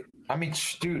think. I mean,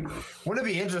 dude, wouldn't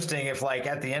it be interesting if, like,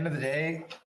 at the end of the day,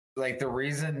 like, the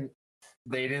reason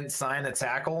they didn't sign a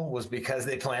tackle was because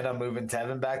they planned on moving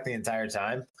Tevin back the entire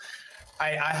time?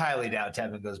 I highly doubt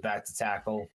Tevin goes back to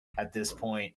tackle at this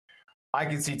point. I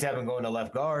could see Tevin going to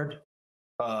left guard,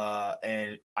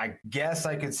 and I guess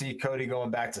I could see Cody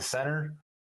going back to center.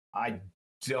 I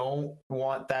don't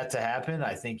want that to happen.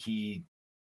 I think he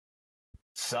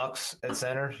sucks at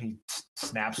center. He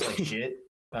snaps like shit.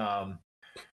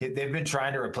 They've been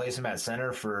trying to replace him at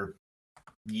center for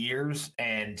years,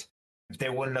 and if they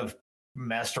wouldn't have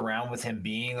messed around with him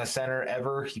being a center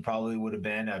ever, he probably would have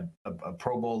been a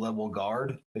Pro Bowl level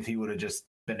guard if he would have just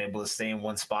been able to stay in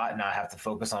one spot and not have to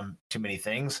focus on too many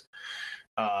things.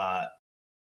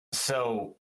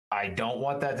 So I don't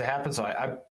want that to happen. So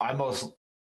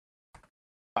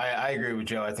I agree with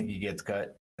Joe. I think he gets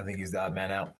cut. I think he's the odd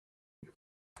man out.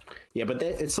 Yeah, but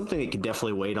it's something that could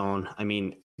definitely wait on. I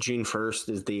mean, June 1st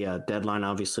is the deadline.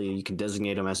 Obviously, you can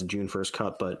designate him as a June 1st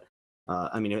cut, but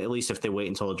I mean, at least if they wait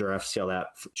until the draft, see how that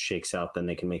shakes out, then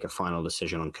they can make a final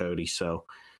decision on Cody. So,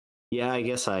 yeah, I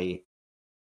guess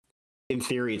in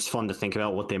theory, it's fun to think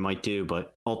about what they might do,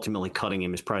 but ultimately cutting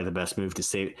him is probably the best move to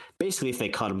save. Basically, if they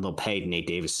cut him, they'll pay Nate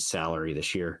Davis' salary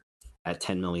this year at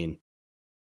 $10 million.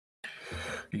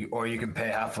 Or you can pay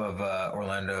half of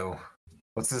Orlando.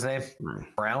 What's his name?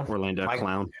 Brown? Orlando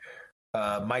Clown.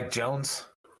 Mike Jones.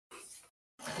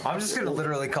 I'm just going to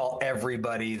literally call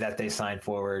everybody that they signed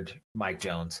forward Mike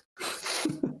Jones.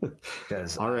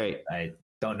 Because all right. I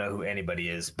don't know who anybody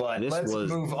is. But let's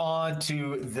move on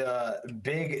to the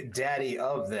big daddy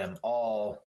of them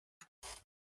all,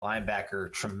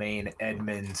 linebacker Tremaine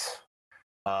Edmunds,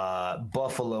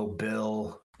 Buffalo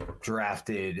Bill,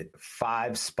 drafted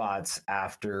 6 spots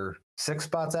after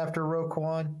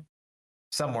Roquan,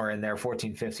 somewhere in there,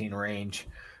 14-15 range.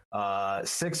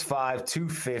 6'5",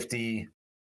 250.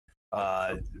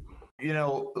 I'm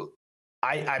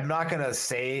not gonna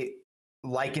say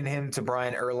liken him to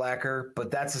Brian Urlacher,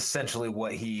 but that's essentially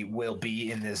what he will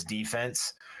be in this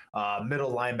defense.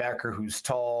 Middle linebacker who's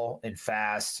tall and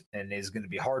fast and is going to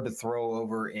be hard to throw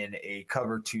over in a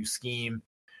cover 2 scheme.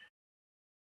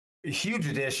 A huge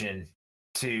addition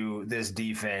to this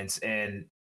defense, and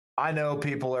I know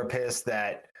people are pissed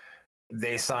that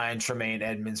they signed Tremaine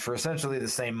Edmunds for essentially the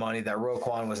same money that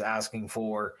Roquan was asking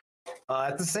for.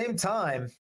 At the same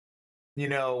time,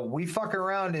 we fuck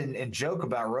around and joke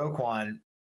about Roquan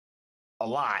a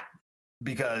lot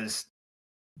because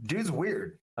dude's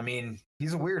weird. I mean,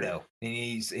 he's a weirdo, and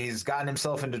he's gotten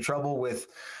himself into trouble with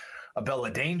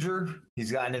Abella Danger.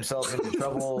 He's gotten himself into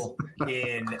trouble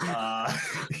in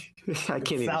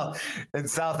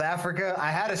South Africa.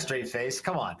 I had a straight face.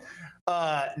 Come on.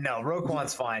 No,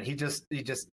 Roquan's fine. He just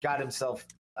got himself.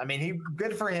 I mean,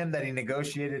 good for him that he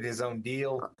negotiated his own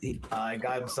deal.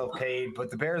 Got himself paid, but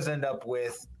the Bears end up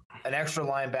with an extra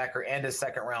linebacker and a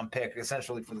second-round pick,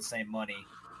 essentially for the same money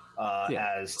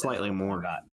as slightly more.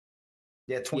 Got.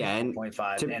 Yeah,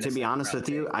 20.5. To be honest with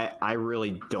you, I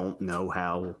really don't know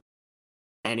how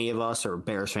any of us or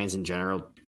Bears fans in general,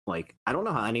 like, I don't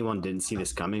know how anyone didn't see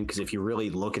this coming, because if you really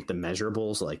look at the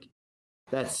measurables, like,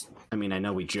 I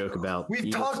know we joke about.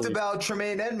 We've talked about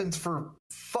Tremaine Edmunds for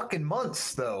fucking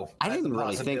months, though. I didn't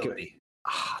really think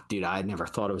dude, I never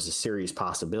thought it was a serious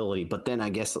possibility. But then I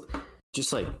guess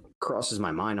just like crosses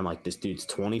my mind. I'm like, this dude's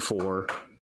 24.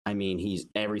 I mean, he's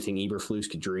everything Eberflus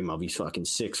could dream of. He's fucking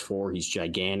 6'4". He's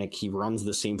gigantic. He runs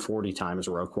the same 40 time as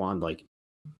Roquan. Like,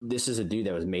 this is a dude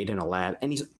that was made in a lab,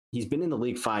 and he's been in the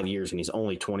league 5 years, and he's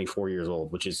only 24 years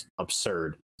old, which is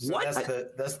absurd. So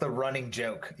what? That's the running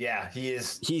joke. Yeah, he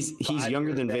is. He's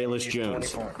younger than Velus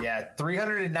Jones. 24. Yeah,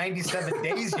 397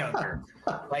 days younger,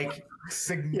 like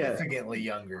significantly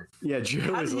younger. Yeah,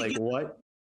 Joe is like, what?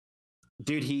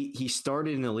 Dude, he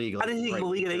started in the league. How did he get in the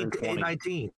league at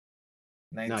 19?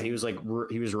 No, he was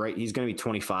right. He's going to be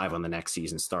 25 when the next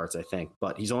season starts, I think.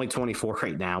 But he's only 24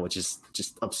 right now, which is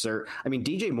just absurd. I mean,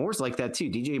 DJ Moore's like that too.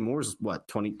 DJ Moore's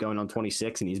 20 going on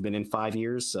 26, and he's been in 5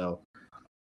 years. So,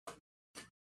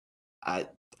 I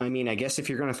mean, I guess if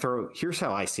you're going to throw, here's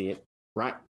how I see it.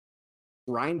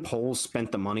 Ryan Poles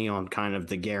spent the money on kind of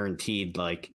the guaranteed,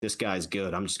 like, this guy's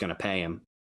good, I'm just going to pay him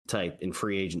type in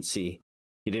free agency.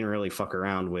 He didn't really fuck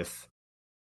around with,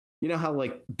 you know how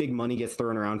like big money gets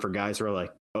thrown around for guys who are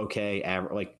like, okay,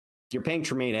 like you're paying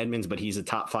Tremaine Edmonds, but he's a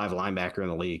top 5 linebacker in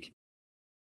the league.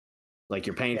 Like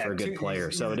you're paying for a good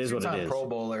player. So it is what it is. Pro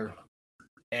Bowler.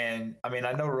 And I mean,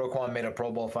 I know Roquan made a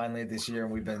Pro Bowl finally this year,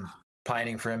 and we've been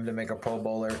pining for him to make a Pro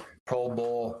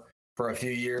Bowl for a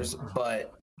few years.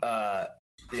 But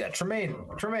yeah, Tremaine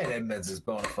Edmonds is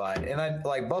bona fide. And I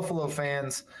like Buffalo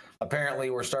fans apparently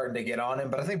were starting to get on him,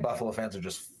 but I think Buffalo fans are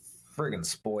just friggin'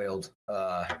 spoiled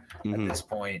at this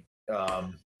point.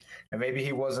 And maybe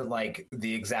he wasn't like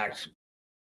the exact.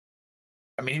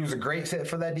 I mean, he was a great fit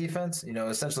for that defense. You know,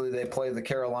 essentially they play the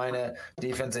Carolina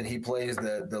defense, and he plays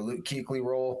the Luke Kuechly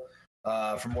role,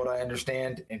 from what I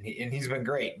understand. And he's been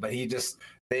great, but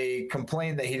they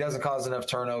complain that he doesn't cause enough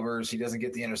turnovers. He doesn't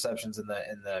get the interceptions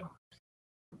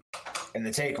and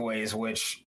the takeaways,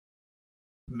 which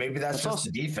maybe that's just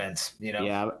the defense. You know?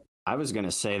 Yeah, I was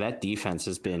gonna say that defense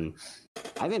has been.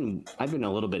 I've been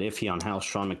a little bit iffy on how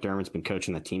Sean McDermott's been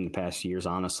coaching the team the past years,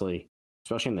 honestly.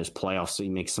 Especially in those playoffs, so he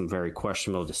makes some very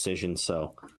questionable decisions.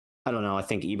 So I don't know. I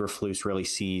think Eberflus really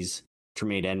sees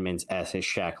Tremaine Edmonds as his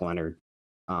Shaq Leonard,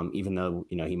 even though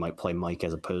he might play Mike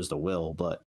as opposed to Will.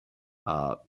 But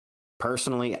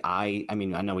personally, I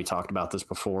mean, I know we talked about this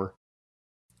before.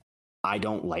 I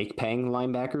don't like paying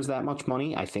linebackers that much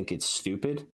money. I think it's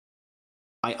stupid.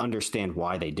 I understand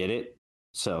why they did it.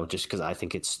 So just because I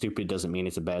think it's stupid doesn't mean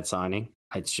it's a bad signing.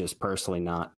 It's just personally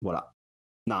not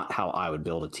how I would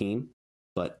build a team.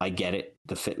 But I get it.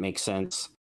 The fit makes sense.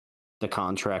 The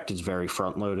contract is very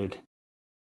front loaded.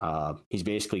 He's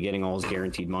basically getting all his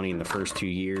guaranteed money in the first 2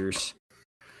 years.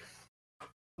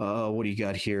 What do you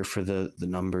got here for the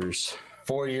numbers?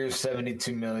 4 years,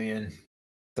 $72 million,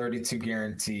 32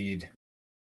 guaranteed,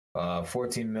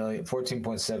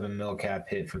 14.7 mil cap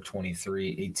hit for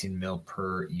 23, 18 mil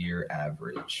per year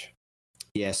average.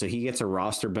 Yeah, so he gets a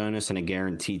roster bonus and a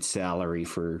guaranteed salary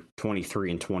for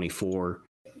 23 and 24.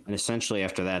 And essentially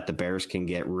after that, the Bears can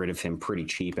get rid of him pretty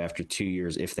cheap after 2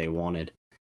 years if they wanted.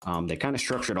 They kind of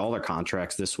structured all their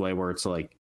contracts this way where it's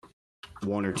like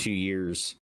 1 or 2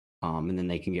 years, and then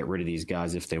they can get rid of these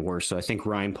guys if they were. So I think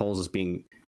Ryan Poles is being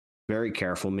very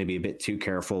careful, maybe a bit too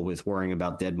careful with worrying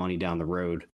about dead money down the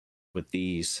road with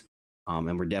these.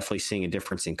 And we're definitely seeing a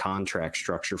difference in contract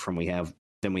structure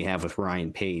than we have with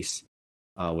Ryan Pace,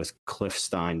 with Cliff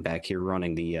Stein back here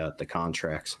running the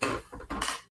contracts.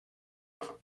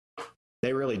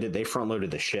 They really did. They front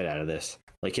loaded the shit out of this.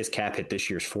 Like his cap hit this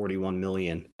year is $41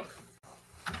 million.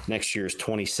 Next year is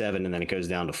 27, and then it goes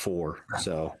down to 4.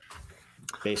 So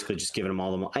basically just giving them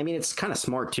all the money. I mean, it's kind of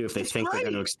smart too if they think they're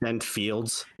going to extend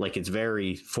Fields. Like it's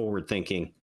very forward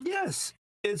thinking. Yes.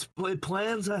 It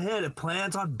plans ahead. It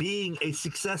plans on being a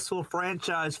successful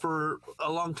franchise for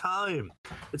a long time.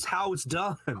 It's how it's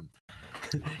done.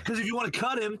 Because if you want to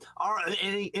cut him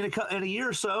in a year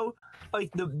or so, like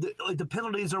the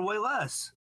penalties are way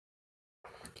less.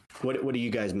 What do you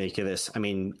guys make of this? I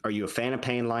mean, are you a fan of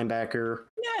paying linebacker?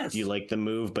 Yes. Do you like the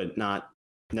move, but not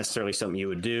necessarily something you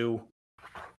would do?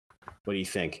 What do you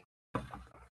think?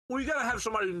 Well, you got to have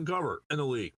somebody who can cover in the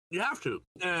league. You have to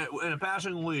in a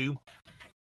passing league.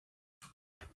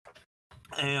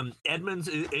 And Edmonds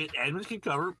can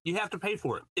cover. You have to pay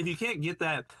for it. If you can't get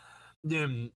that,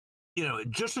 then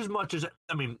just as much as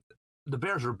the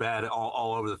Bears are bad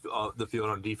all over the field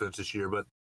on defense this year. But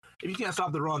if you can't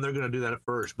stop the run, they're going to do that at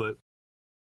first. But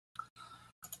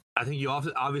I think you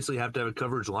obviously have to have a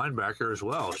coverage linebacker as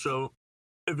well. So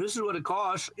if this is what it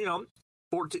costs,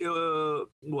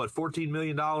 $14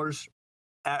 million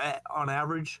on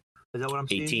average? Is that what I'm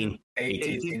seeing?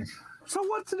 18. So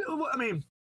what's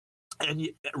and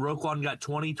Roquan got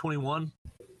 20, 21.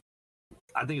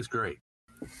 I think it's great.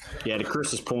 Yeah, to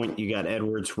Chris's point, you got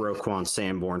Edwards, Roquan,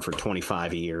 Sanborn for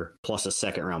 25 a year, plus a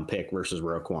second-round pick versus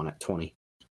Roquan at 20.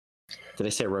 Did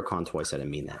I say Roquan twice? I didn't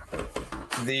mean that.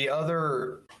 The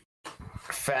other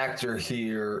factor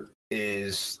here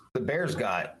is the Bears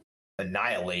got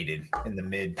annihilated in the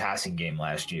mid-passing game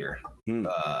last year.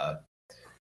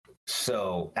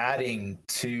 So adding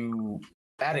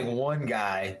one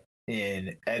guy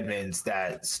in Edmonds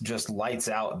that just lights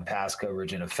out in pass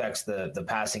coverage and affects the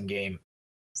passing game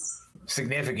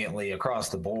significantly across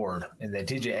the board. And then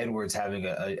TJ Edwards having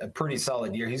a pretty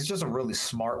solid year. He's just a really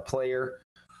smart player.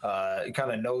 He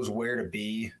kind of knows where to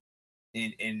be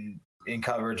in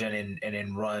coverage and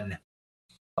in run,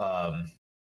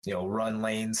 run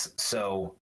lanes.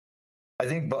 So I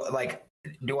think,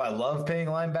 Do I love paying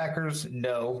linebackers?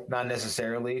 No, not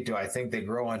necessarily. Do I think they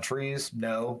grow on trees?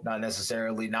 No, not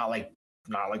necessarily. Not like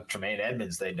Tremaine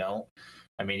Edmonds, they don't.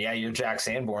 I mean, yeah, your Jack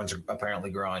Sanborns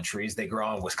apparently grow on trees. They grow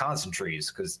on Wisconsin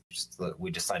trees because we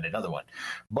just signed another one.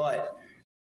 But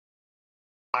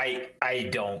I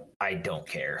don't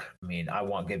care. I mean, I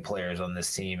want good players on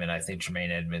this team, and I think Tremaine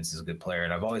Edmonds is a good player.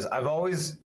 And I've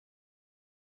always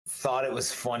thought it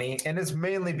was funny, and it's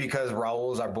mainly because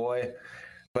Raul's our boy,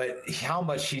 but how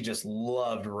much he just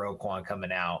loved Roquan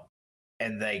coming out.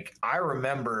 And like, I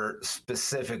remember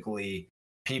specifically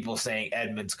people saying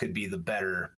Edmonds could be the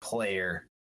better player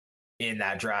in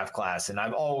that draft class. And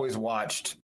I've always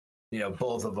watched,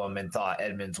 both of them and thought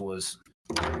Edmonds was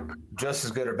just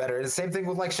as good or better. It's the same thing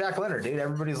with like Shaq Leonard, dude.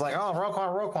 Everybody's like, oh,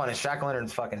 Roquan, and Shaq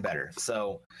Leonard's fucking better.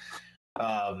 So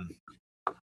I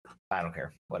don't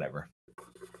care. Whatever.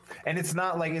 And it's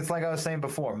not like, it's like I was saying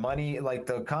before, money, like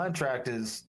the contract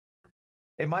is,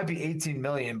 it might be 18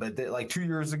 million, but like 2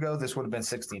 years ago, this would have been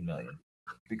 16 million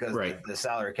because the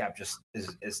salary cap just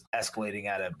is escalating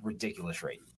at a ridiculous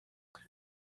rate.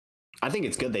 I think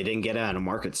it's good they didn't get out a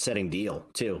market setting deal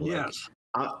too. Like, Yes.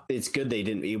 It's good they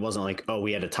didn't. It wasn't like, oh,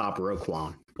 we had to top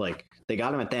Roquan. Like, they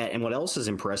got him at that. And what else is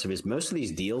impressive is most of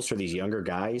these deals for these younger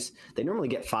guys, they normally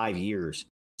get 5 years.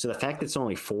 So the fact that it's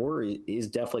only 4 is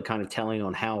definitely kind of telling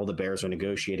on how the Bears are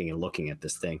negotiating and looking at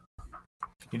this thing.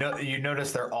 You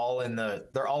notice they're all in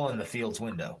the Fields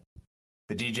window.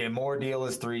 The DJ Moore deal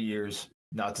is 3 years.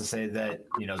 Not to say that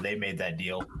they made that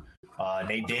deal.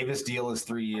 Nate Davis deal is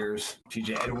 3 years.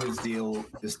 TJ Edwards deal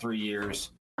is 3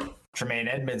 years. Tremaine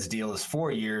Edmonds deal is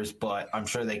 4 years, but I'm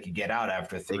sure they could get out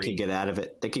after 3. They could get out of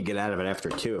it. They could get out of it after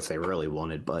 2 if they really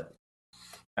wanted, but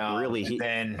really,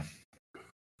 then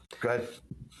go ahead.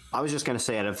 I was just going to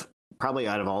say, out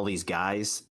of all these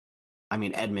guys, I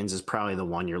mean, Edmonds is probably the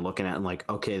one you're looking at and like,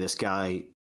 okay, this guy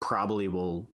probably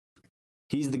will.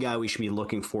 He's the guy we should be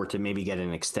looking for to maybe get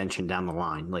an extension down the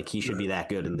line. Like, he should be that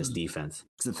good in this defense.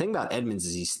 Because the thing about Edmonds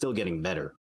is he's still getting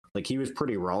better. Like, he was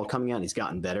pretty raw coming out, and he's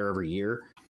gotten better every year.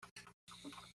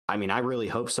 I mean, I really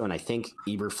hope so, and I think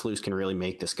Eberflus can really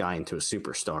make this guy into a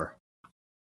superstar.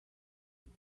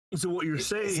 So what you're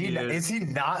saying is he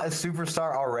not a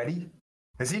superstar already?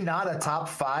 Is he not a top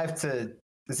 5 to?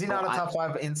 Is he not a top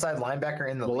 5 inside linebacker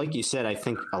in the league? Well, like you said, I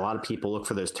think a lot of people look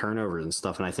for those turnovers and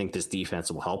stuff, and I think this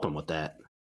defense will help him with that.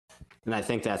 And I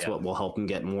think that's what will help him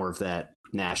get more of that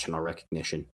national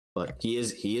recognition. But he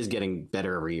is getting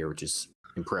better every year, which is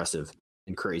impressive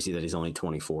and crazy that he's only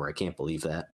 24. I can't believe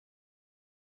that.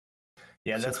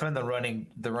 Yeah, that's been the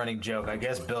running joke. I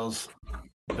guess Bill's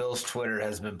Twitter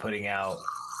has been putting out,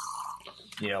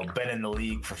 been in the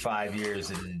league for 5 years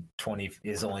and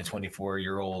is only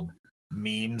 24-year-old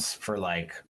memes for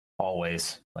like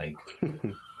always. Like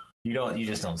you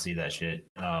just don't see that shit.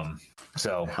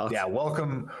 So yeah,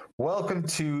 welcome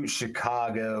to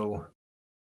Chicago,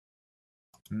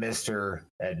 Mr.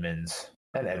 Edmonds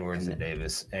and Edwards and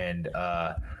Davis. And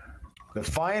the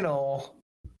final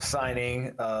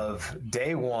signing of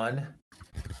day 1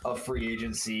 of free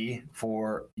agency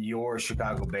for your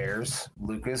Chicago Bears.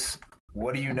 Lucas,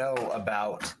 what do you know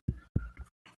about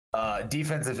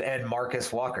defensive end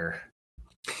Marcus Walker?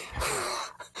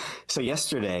 So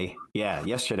yesterday,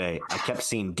 I kept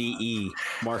seeing DE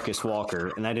Marcus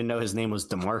Walker, and I didn't know his name was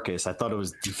DeMarcus. I thought it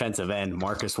was defensive end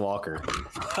Marcus Walker.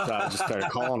 So I just started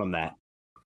calling him that.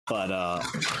 But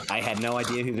I had no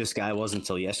idea who this guy was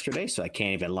until yesterday, so I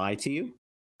can't even lie to you.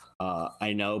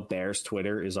 I know Bears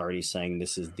Twitter is already saying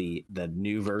this is the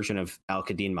new version of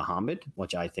Al-Qadim Muhammad,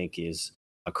 which I think is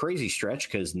a crazy stretch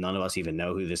because none of us even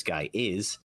know who this guy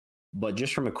is. But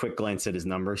just from a quick glance at his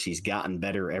numbers, he's gotten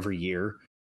better every year.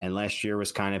 And last year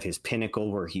was kind of his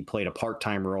pinnacle where he played a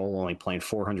part-time role, only playing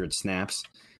 400 snaps.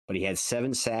 But he had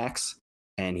 7 sacks,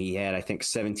 and he had, I think,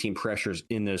 17 pressures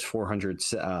in those 400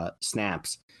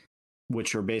 snaps,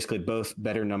 which are basically both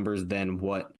better numbers than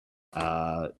what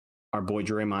our boy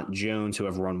Draymond Jones, who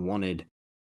everyone wanted.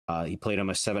 He played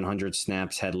almost 700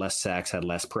 snaps, had less sacks, had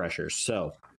less pressures.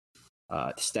 So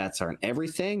the stats aren't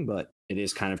everything, but it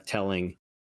is kind of telling,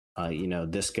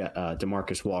 this guy,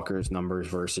 DeMarcus Walker's numbers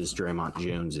versus Draymond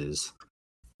Jones's.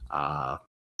 I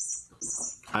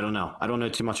don't know. I don't know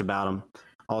too much about him.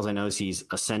 All I know is he's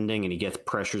ascending and he gets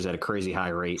pressures at a crazy high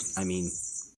rate. I mean,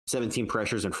 17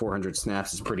 pressures and 400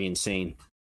 snaps is pretty insane.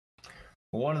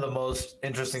 One of the most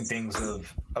interesting things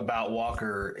about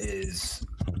Walker is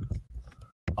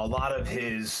a lot of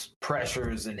his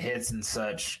pressures and hits and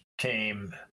such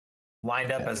came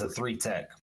lined up as a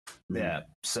 3-tech. Yeah.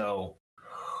 So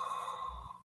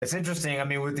it's interesting. I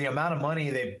mean, with the amount of money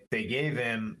they gave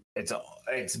him,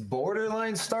 it's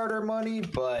borderline starter money,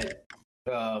 but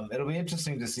It'll be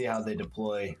interesting to see how they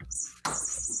deploy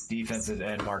defensive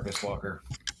end Marcus Walker.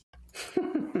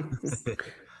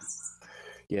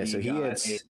 Yeah, so he had a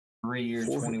 3-year,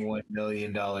 $21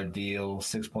 million deal,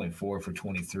 6.4 for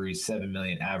 23, $7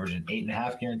 million average, and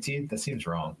 8.5 guaranteed. That seems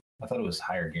wrong. I thought it was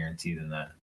higher guaranteed than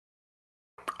that.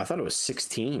 I thought it was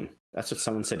 16. That's what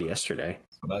someone said yesterday.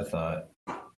 That's what I thought.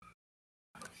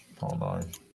 Hold on.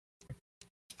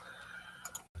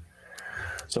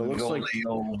 So it looks like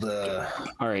old.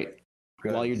 All right.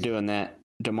 While you're doing that,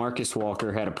 DeMarcus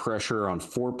Walker had a pressure on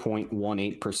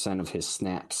 4.18% of his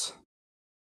snaps.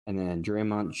 And then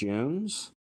Draymond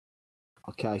Jones,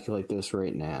 I'll calculate this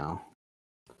right now.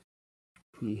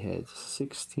 He had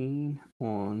 16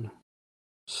 on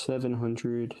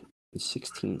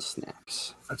 716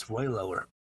 snaps. That's way lower.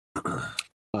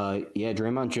 Yeah,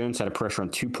 Draymond Jones had a pressure on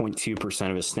 2.2%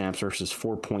 of his snaps versus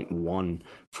 4.1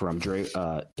 from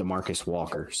DeMarcus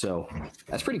Walker. So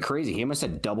that's pretty crazy. He almost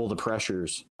had double the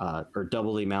pressures, or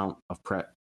double the amount of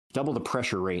double the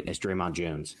pressure rate as Draymond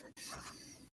Jones.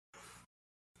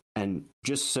 And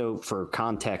just so for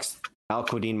context,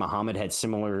 Al-Quadin Muhammad had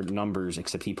similar numbers,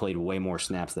 except he played way more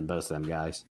snaps than both of them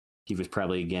guys. He was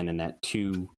probably again in that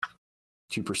 2%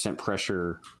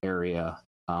 pressure area.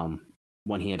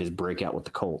 When he had his breakout with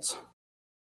the Colts.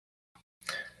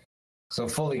 So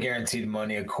fully guaranteed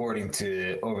money, according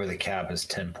to Over the Cap, is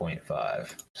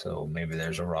 10.5. So maybe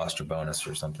there's a roster bonus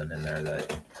or something in there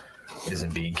that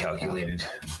isn't being calculated.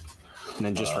 And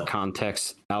then just for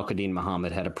context, Al-Quadin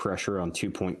Muhammad had a pressure on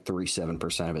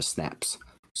 2.37% of his snaps.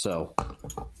 So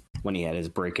when he had his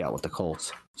breakout with the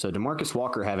Colts. So DeMarcus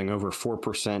Walker having over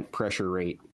 4% pressure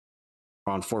rate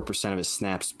on 4% of his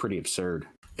snaps, pretty absurd.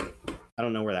 I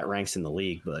don't know where that ranks in the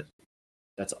league, but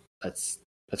that's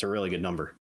a really good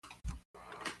number.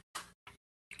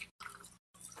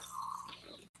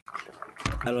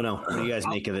 I don't know. What do you guys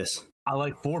make of this? I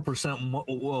like 4%,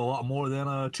 a lot more than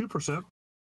 2%.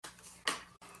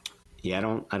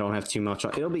 Yeah, I don't have too much.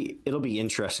 It'll be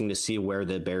interesting to see where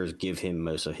the Bears give him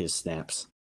most of his snaps.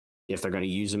 If they're going to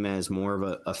use him as more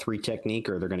of a 3 technique,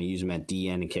 or they're going to use him at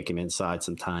DN and kick him inside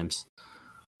sometimes.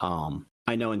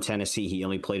 I know in Tennessee he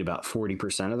only played about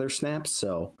 40% of their snaps,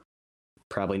 so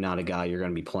probably not a guy you're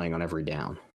going to be playing on every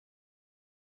down.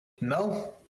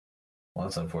 No? Well,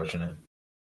 that's unfortunate.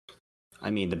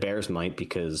 I mean, the Bears might,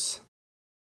 because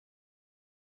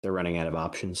they're running out of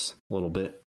options a little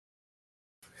bit.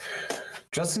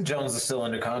 Justin Jones is still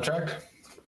under contract.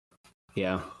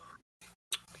 Yeah.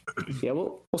 Yeah,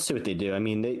 we'll see what they do. I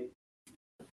mean, they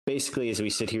basically, as we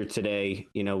sit here today,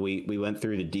 we went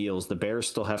through the deals. The Bears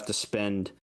still have to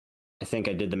spend, I think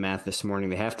I did the math this morning,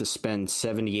 they have to spend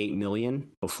 $78 million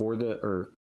or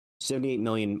 $78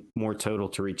 million more total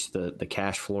to reach the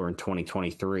cash floor in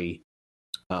 2023.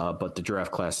 But the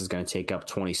draft class is going to take up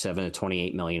 27 to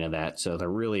 28 million of that. So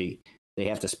they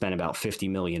have to spend about 50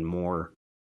 million more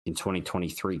in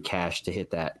 2023 cash to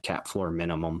hit that cap floor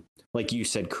minimum. Like you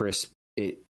said, Chris,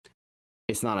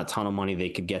 it's not a ton of money they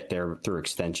could get there through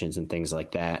extensions and things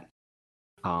like that.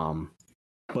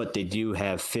 But they do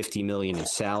have 50 million in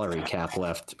salary cap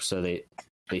left. So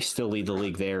they still lead the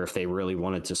league there if they really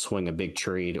wanted to swing a big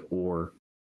trade or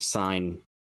sign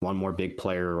one more big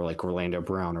player like Orlando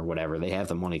Brown or whatever. They have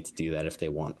the money to do that if they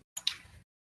want.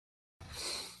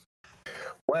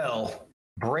 Well,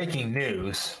 breaking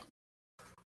news.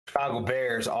 Chicago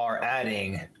Bears are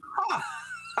adding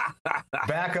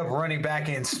backup running back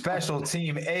and special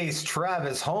team ace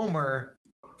Travis Homer,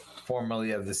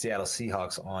 formerly of the Seattle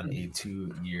Seahawks, on a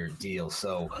 2-year deal.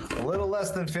 So a little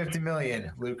less than 50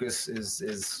 million, Lucas,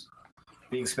 is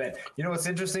being spent. You know what's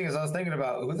interesting is I was thinking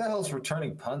about who the hell's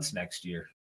returning punts next year.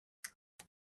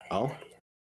 Oh,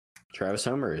 Travis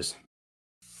Homer is.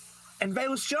 And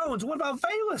Velus Jones. What about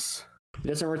Velus? He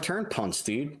doesn't return punts,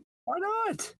 dude. Why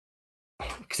not?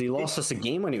 Because he lost us a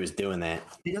game when he was doing that.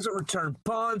 He doesn't return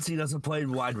punts. He doesn't play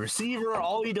wide receiver.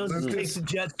 All he does is take some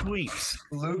jet sweeps.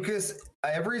 Lucas,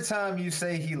 every time you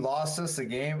say he lost us a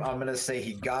game, I'm going to say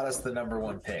he got us the number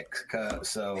 1 pick.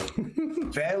 So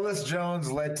Velus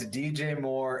Jones led to DJ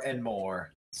Moore and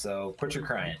more. So quit your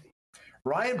crying.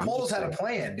 Ryan Poles had a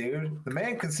plan, dude. The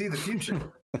man could see the future.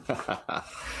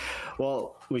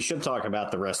 Well, we should talk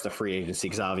about the rest of free agency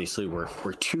because obviously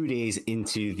we're 2 days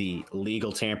into the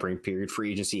legal tampering period.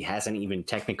 Free agency hasn't even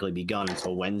technically begun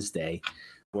until Wednesday,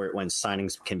 when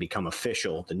signings can become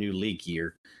official, the new league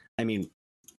year. I mean,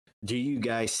 do you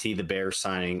guys see the Bears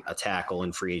signing a tackle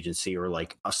in free agency or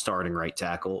like a starting right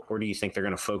tackle, or do you think they're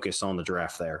going to focus on the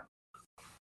draft there?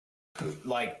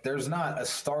 Like, there's not a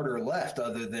starter left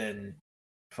other than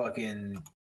fucking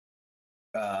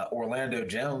Orlando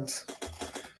Jones.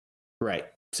 Right.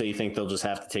 So you think they'll just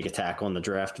have to take a tackle in the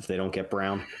draft if they don't get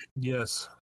Brown? Yes.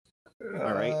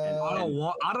 All right.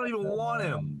 I don't even want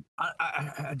him.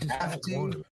 I just Have don't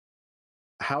want to. him.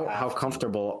 How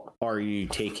comfortable are you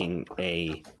taking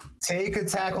a Take a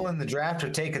tackle in the draft or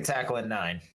take a tackle at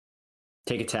 9?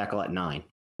 take a tackle at 9?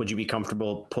 Would you be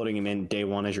comfortable putting him in day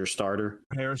one as your starter?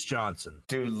 Paris Johnson.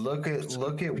 Dude, look at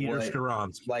Peter what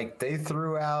Skoronski. like they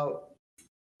threw out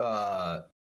A.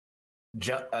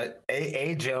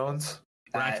 Jones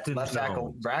Braxton at left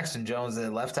tackle, Jones. Braxton Jones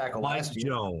at left tackle Mike last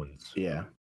year. Jones. Yeah.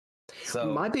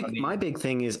 So my big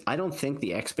thing is I don't think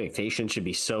the expectation should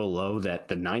be so low that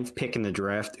the 9th pick in the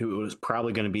draft, who was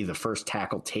probably going to be the first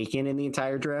tackle taken in the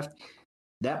entire draft,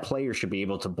 that player should be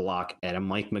able to block at a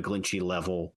Mike McGlinchey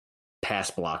level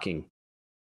pass blocking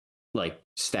like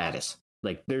status.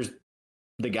 Like there's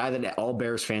the guy that all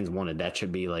Bears fans wanted. That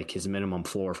should be like his minimum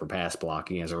floor for pass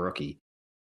blocking as a rookie.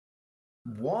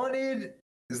 wanted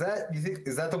is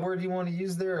that the word you want to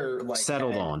use there? Or like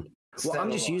Settled on. Well,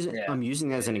 I'm just using I'm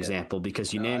using it as an example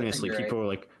because unanimously you're people are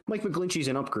like, Mike McGlinchey's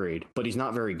an upgrade, but he's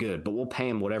not very good. But we'll pay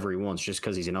him whatever he wants just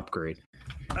because he's an upgrade.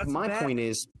 My point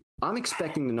is, I'm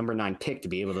expecting the number 9 pick to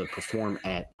be able to perform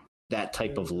at that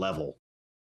type of level,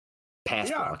 pass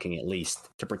blocking at least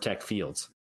to protect Fields.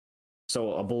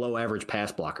 So a below average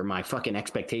pass blocker. My fucking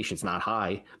expectation's not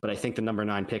high, but I think the number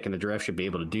 9 pick in the draft should be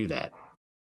able to do that.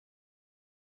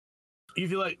 You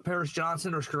feel like Paris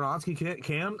Johnson or Skoronski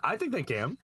can? I think they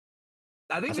can.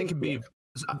 I think they can be.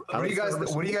 What do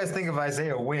you guys think of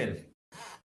Isaiah Wynn?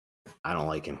 I don't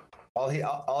like him. All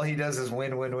he does is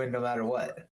win no matter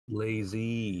what.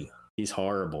 Lazy. He's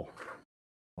horrible.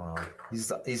 Wow.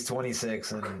 He's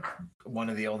 26 and one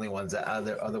of the only ones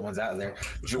other ones out there.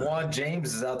 Juwan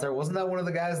James is out there. Wasn't that one of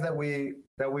the guys that we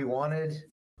wanted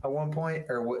at one point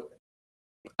or what?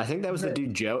 I think that was the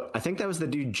dude Joe. I think that was the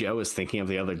dude Joe was thinking of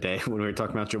the other day when we were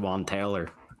talking about Jawan Taylor.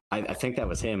 I think that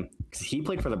was him because he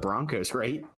played for the Broncos,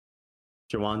 right?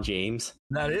 Jawan James.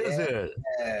 That is it.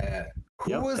 Yeah.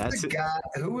 Who was the guy?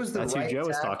 Who was the That's right who Joe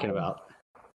was tackle? talking about.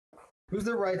 Who's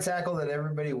the right tackle that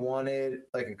everybody wanted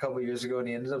like a couple years ago, and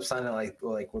he ended up signing like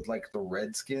with the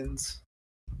Redskins?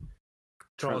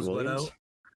 Charles Leno.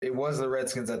 It was the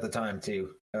Redskins at the time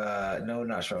too. No,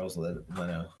 not Charles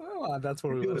Leno. Oh, that's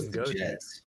where we It was would the go.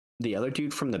 Jets. The other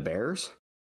dude from the Bears,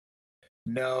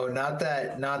 No, not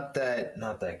that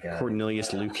guy.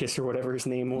 Cornelius Lucas or whatever his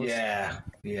name was. Yeah.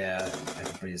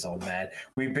 Everybody's all mad.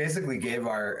 We basically gave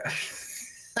our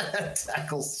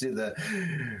tackles to the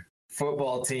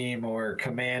football team or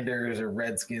Commanders or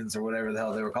Redskins or whatever the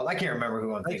hell they were called. I can't remember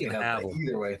who I'm They thinking can of. have But them.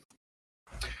 either way,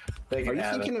 they Are can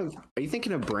have it. you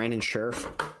thinking of Brandon Scherf?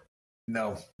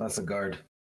 No, that's a guard.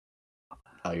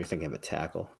 Oh, you're thinking of a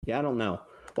tackle. Yeah, I don't know.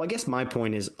 Well, I guess my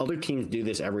point is other teams do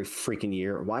this every freaking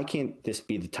year. Why can't this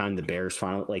be the time the Bears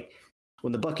finally, like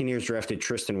when the Buccaneers drafted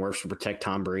Tristan Wirfs to protect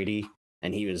Tom Brady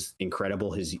and he was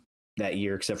incredible that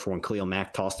year, except for when Khalil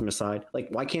Mack tossed him aside. Like,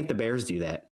 why can't the Bears do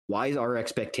that? Why is our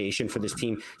expectation for this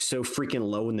team so freaking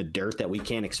low in the dirt that we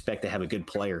can't expect to have a good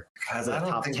player as a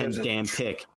top 10 damn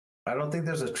pick? I don't think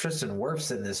there's a Tristan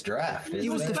Wirfs in this draft. He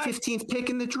was the 15th pick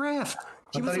in the draft.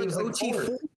 He was like OT fourth.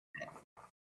 4.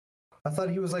 I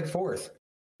thought he was like 4th.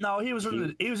 No, he was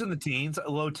in the teens,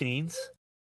 low teens.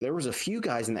 There was a few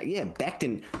guys in that. Yeah,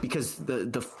 Becton, because the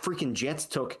freaking Jets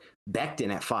took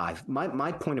Becton at 5.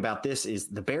 My point about this is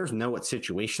the Bears know what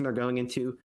situation they're going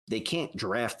into. They can't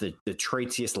draft the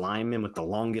traitiest lineman with the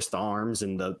longest arms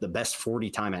and the best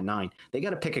 40 time at 9. They got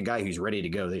to pick a guy who's ready to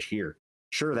go this year.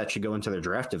 Sure, that should go into their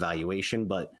draft evaluation,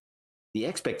 but the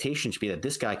expectation should be that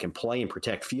this guy can play and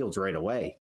protect Fields right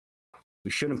away. We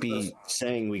shouldn't be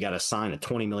saying we got to sign a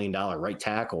 $20 million right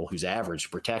tackle who's average to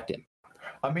protect him.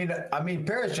 I mean,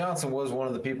 Paris Johnson was one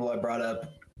of the people I brought up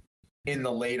in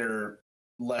the later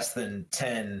less than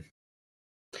 10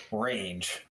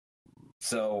 range.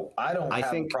 So I don't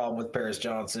have a problem with Paris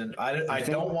Johnson. I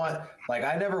don't want, like,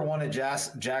 I never wanted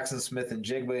Jackson Smith and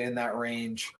Jigba in that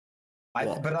range. I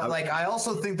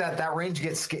also think that range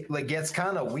gets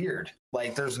kind of weird.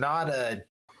 Like there's not a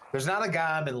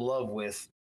guy I'm in love with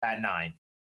at 9.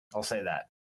 I'll say that.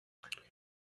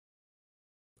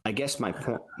 I guess my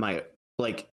point,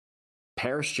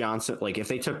 Paris Johnson, like if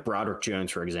they took Broderick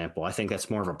Jones, for example, I think that's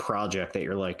more of a project that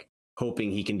you're like hoping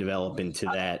he can develop into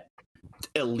that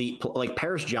elite. Like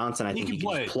Paris Johnson, I think he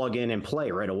can just plug in and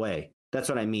play right away. That's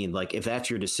what I mean. Like if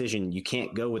that's your decision, you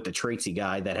can't go with the traitsy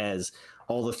guy that has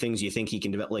all the things you think he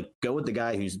can develop. Like go with the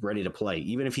guy who's ready to play,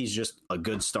 even if he's just a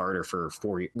good starter for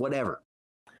 4 years, whatever.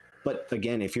 But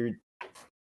again,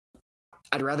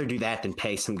 I'd rather do that than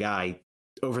pay some guy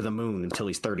over the moon until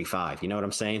he's 35. You know what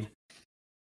I'm saying?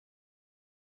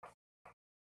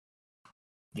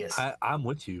 Yes. I'm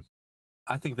with you.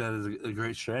 I think that is a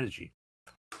great strategy.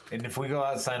 And if we go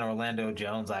out and sign Orlando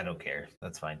Jones, I don't care.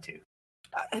 That's fine too.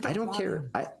 I don't care.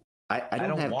 I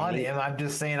don't want him. I'm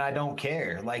just saying I don't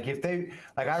care. Like if they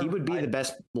he would be the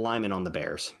best lineman on the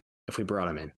Bears if we brought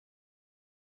him in.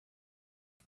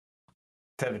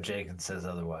 Tevin Jenkins says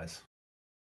otherwise.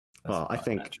 Well, I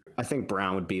think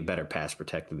Brown would be a better pass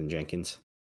protector than Jenkins.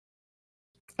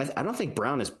 I don't think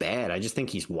Brown is bad. I just think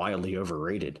he's wildly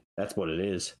overrated. That's what it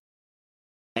is.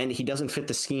 And he doesn't fit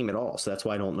the scheme at all. So that's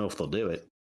why I don't know if they'll do it.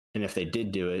 And if they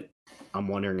did do it, I'm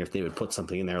wondering if they would put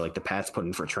something in there like the Pats put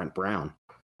in for Trent Brown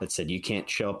that said, you can't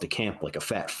show up to camp like a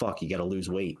fat fuck. You got to lose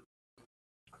weight.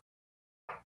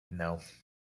 No.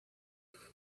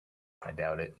 I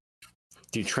doubt it.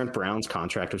 Dude, Trent Brown's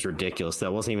contract was ridiculous.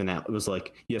 That wasn't even that. It was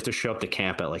like you have to show up to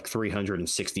camp at like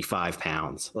 365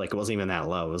 pounds. Like it wasn't even that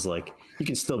low. It was like you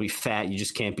can still be fat. You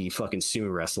just can't be fucking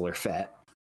sumo wrestler fat.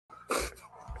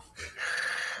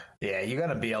 Yeah, you got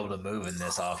to be able to move in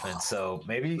this offense. So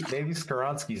maybe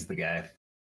Skoronski's the guy.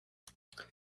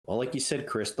 Well, like you said,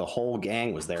 Chris, the whole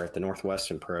gang was there at the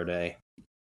Northwestern Pro Day.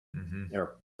 Mm-hmm. They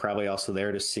were probably also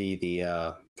there to see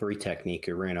the 3 technique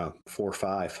who ran a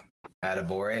 4.5.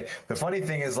 Attaboy. The funny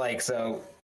thing is, like, so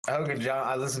I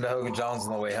listened to Hogan Jones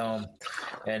on the way home,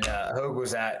 and Hogue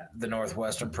was at the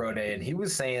Northwestern Pro Day, and he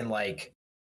was saying, like,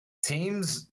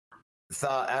 teams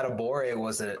thought Attaboy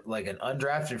was an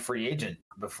undrafted free agent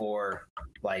before,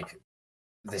 like,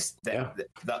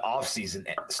 the off season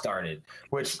started,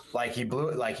 which, like, he blew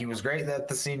it. Like, he was great at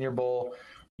the Senior Bowl,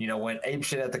 went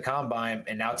apeshit at the combine,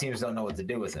 and now teams don't know what to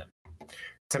do with him.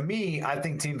 To me, I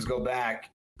think teams go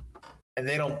back and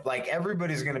they don't, like,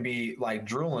 everybody's going to be like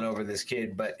drooling over this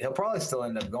kid, but he'll probably still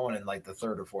end up going in like the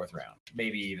 3rd or 4th round,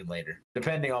 maybe even later,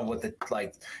 depending on what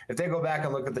if they go back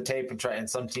and look at the tape and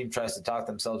some team tries to talk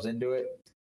themselves into it.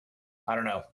 I don't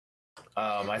know.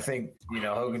 I think,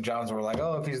 Hogan Johns were like,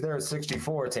 oh, if he's there at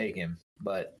 64, take him.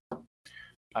 But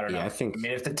I don't know. I mean,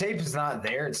 if the tape is not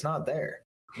there, it's not there,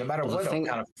 no matter what kind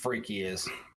of freak he is.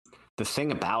 The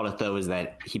thing about it, though, is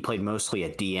that he played mostly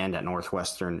at D end at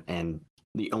Northwestern, and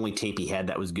the only tape he had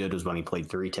that was good was when he played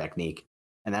 3 technique.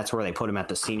 And that's where they put him at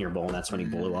the Senior Bowl, and that's when he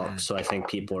blew up. So I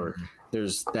think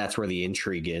that's where the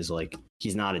intrigue is. Like,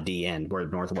 he's not a D end. Where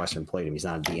Northwestern played him, he's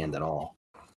not a D end at all.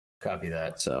 Copy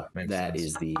that. So that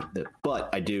is the but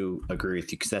I do agree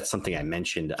with you, because that's something I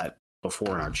mentioned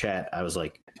before in our chat. I was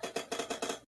like,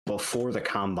 before the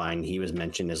combine, he was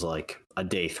mentioned as like a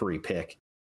day 3 pick.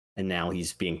 And now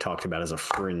he's being talked about as a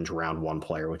fringe round 1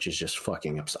 player, which is just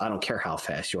fucking absurd. I don't care how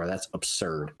fast you are. That's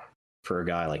absurd for a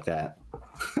guy like that.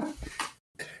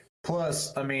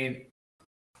 Plus, I mean,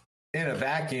 in a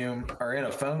vacuum or in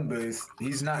a phone booth,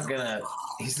 he's not gonna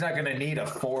need a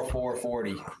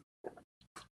 4.40.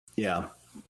 Yeah,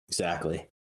 exactly.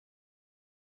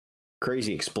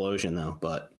 Crazy explosion though,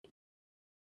 but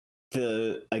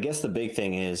I guess the big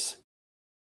thing is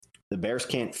the Bears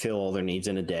can't fill all their needs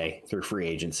in a day through free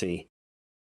agency.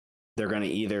 They're going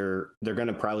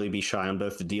to probably be shy on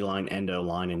both the D-line and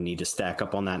O-line and need to stack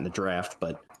up on that in the draft.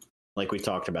 But like we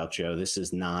talked about, Joe, this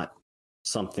is not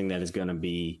something that is going to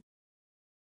be,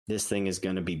 this thing is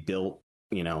going to be built,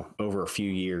 over a few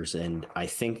years. And I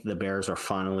think the Bears are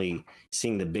finally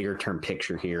seeing the bigger term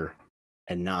picture here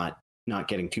and not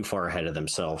getting too far ahead of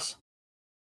themselves.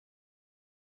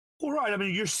 Well, right. I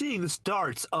mean, you're seeing the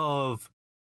starts of,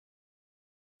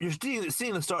 You're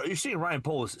seeing Ryan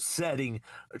Poles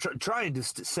trying to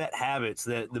set habits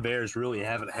that the Bears really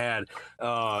haven't had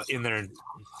in their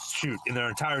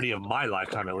entirety of my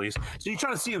lifetime, at least. So you're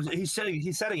trying to see him. He's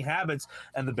setting habits,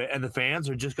 and the fans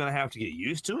are just going to have to get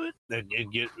used to it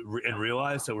and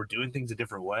realize that we're doing things a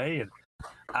different way. And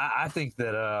I think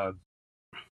that.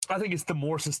 I think it's the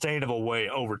more sustainable way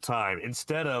over time,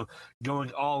 instead of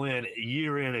going all in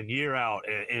and year out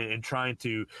and trying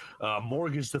to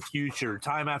mortgage the future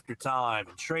time after time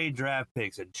and trade draft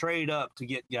picks and trade up to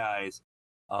get guys.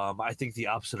 I think the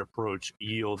opposite approach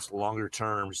yields longer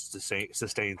term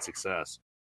sustained success.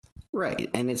 Right.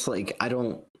 And it's like,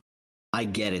 I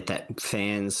get it that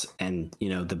fans and,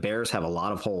 the Bears have a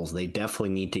lot of holes. They definitely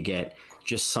need to get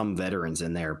just some veterans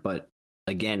in there. But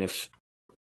again, if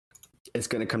it's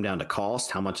going to come down to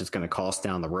cost, how much it's going to cost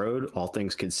down the road, all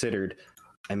things considered.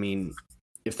 I mean,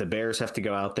 if the Bears have to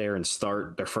go out there and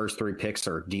start their first 3 picks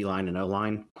or D-line and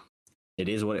O-line, it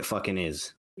is what it fucking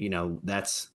is.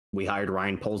 We hired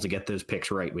Ryan Poles to get those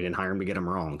picks right. We didn't hire him to get them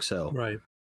wrong. So right.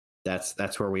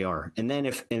 That's where we are. And then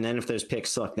if those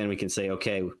picks suck, then we can say,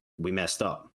 okay, we messed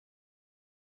up.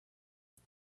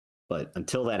 But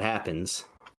until that happens,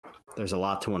 there's a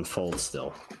lot to unfold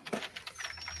still.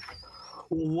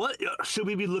 What should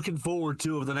we be looking forward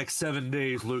to over the next 7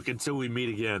 days, Luke, until we meet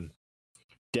again?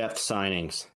 Depth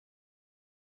signings.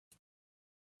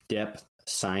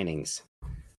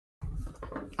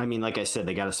 I mean, like I said,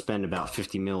 they got to spend about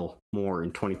 $50 million more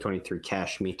in 2023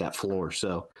 cash to meet that floor.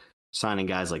 So signing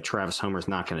guys like Travis Homer is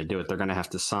not going to do it. They're going to have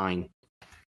to sign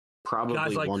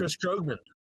Guys like Chris Krogman.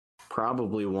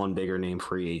 Probably one bigger name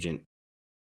free agent.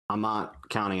 I'm not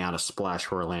counting out a splash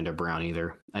for Orlando Brown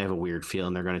either. I have a weird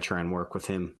feeling they're going to try and work with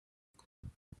him.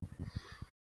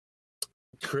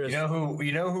 Chris, you know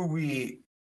who we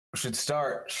should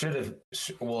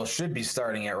be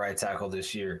starting at right tackle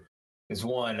this year is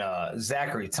one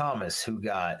Zachary Thomas, who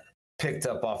got picked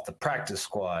up off the practice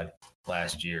squad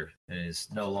last year and is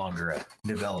no longer a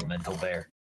developmental Bear.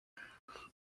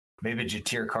 Maybe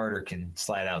Jatir Carter can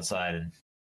slide outside and.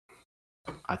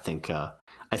 I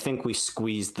think we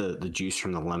squeezed the juice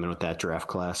from the lemon with that draft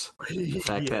class. The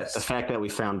fact that we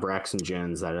found Braxton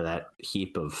Jones out of that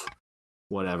heap of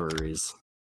whatever is.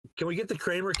 Can we get the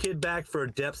Kramer kid back for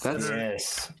a depth center?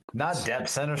 Yes, not depth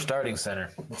center, starting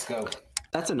center. Let's go.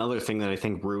 That's another thing that I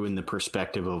think ruined the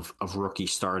perspective of rookie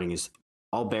starting is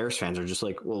all Bears fans are just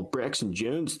like, well, Braxton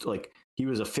Jones, like he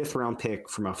was a 5th round pick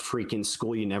from a freaking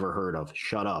school you never heard of.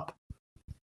 Shut up.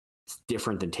 It's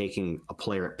different than taking a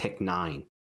player at pick 9.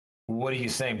 What are you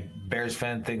saying? Bears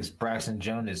fan thinks Braxton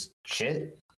Jones is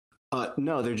shit?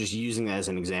 No, they're just using that as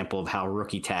an example of how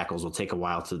rookie tackles will take a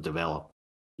while to develop,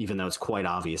 even though it's quite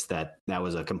obvious that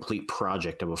was a complete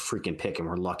project of a freaking pick, and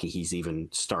we're lucky he's even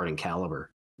starting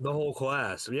caliber. The whole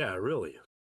class. Yeah, really.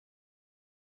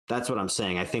 That's what I'm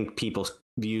saying. I think people's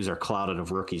views are clouded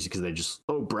of rookies because they're just,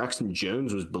 Braxton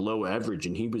Jones was below average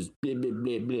and he was blah, blah,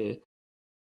 blah, blah.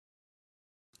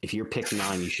 If you're pick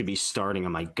 9, you should be starting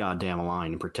on my goddamn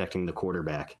line and protecting the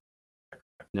quarterback.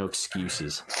 No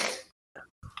excuses.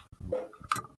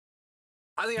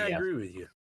 I think I agree with you.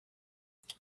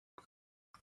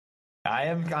 I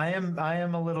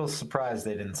am a little surprised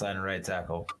they didn't sign a right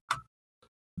tackle.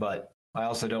 But I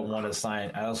also don't want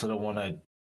to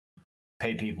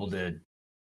pay people to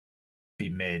be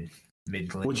mid.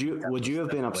 Would you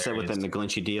have been upset with that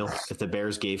McGlinchey deal if the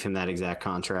Bears gave him that exact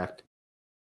contract?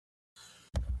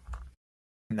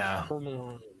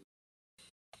 No.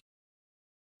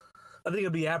 I think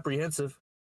I'd be apprehensive.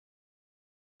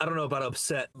 I don't know about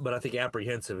upset, but I think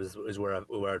apprehensive is where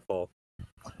I'd fall.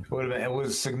 It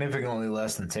was significantly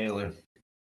less than Taylor.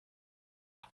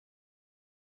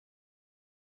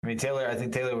 I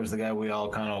think Taylor was the guy we all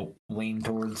kind of leaned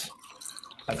towards.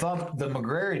 I thought the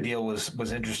McGrary deal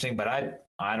was interesting, but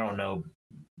I don't know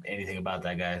anything about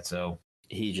that guy. So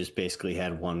he just basically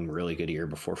had one really good year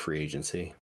before free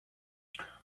agency.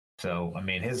 So I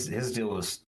mean, his deal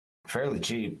was fairly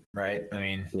cheap, right? I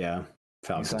mean, yeah,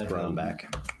 Falcons brought him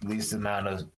back. Least amount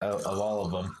of all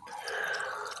of them.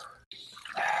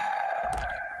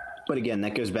 But again,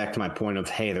 that goes back to my point of,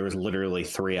 hey, there was literally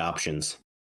 3 options.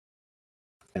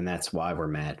 And that's why we're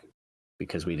mad,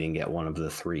 because we didn't get one of the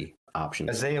 3 options.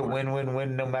 Isaiah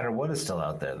win no matter what is still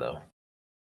out there, though.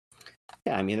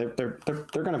 Yeah, I mean, they're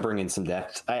going to bring in some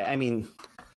depth. I mean,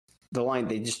 the line,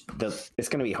 it's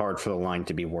going to be hard for the line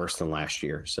to be worse than last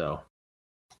year. So,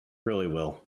 really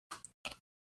will.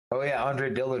 Oh, yeah, Andre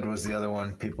Dillard was the other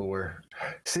one people were.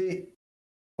 See,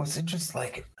 what's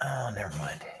interesting, never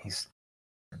mind.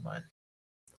 Never mind.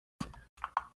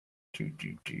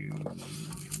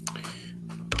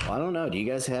 Well, I don't know. Do you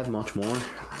guys have much more?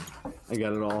 I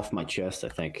got it all off my chest, I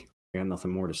think. I got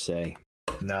nothing more to say.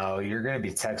 No, you're going to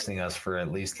be texting us for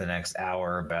at least the next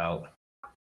hour about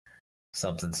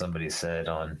something somebody said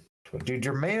on Twitter. Dude,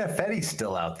 Jermaine Ifedi's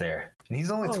still out there. And he's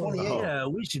only 28. Yeah,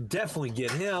 we should definitely get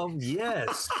him.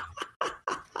 Yes.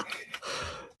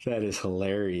 That is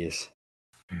hilarious.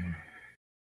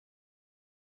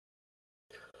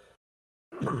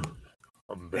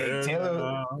 Hey,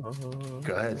 Taylor.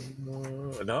 Go ahead.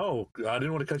 No, I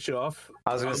didn't want to cut you off.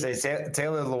 I was going to say,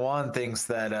 Taylor Lewan thinks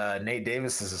that Nate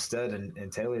Davis is a stud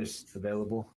and Taylor's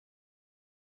available.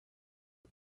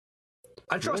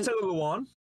 I trust Taylor Lewan.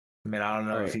 I mean, I don't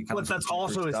know if he comes. But that's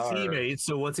also his teammate.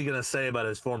 So what's he going to say about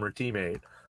his former teammate?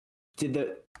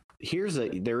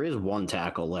 There is one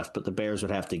tackle left, but the Bears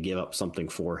would have to give up something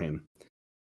for him.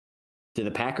 Did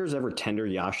the Packers ever tender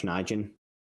Yosh Nijin?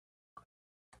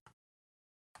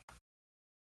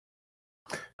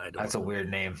 That's a weird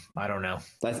name. I don't know.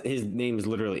 His name is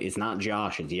literally, it's not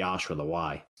Josh, it's Yosh with a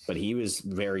Y. But he was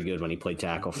very good when he played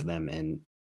tackle for them, and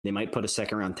they might put a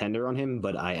 2nd-round tender on him,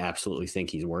 but I absolutely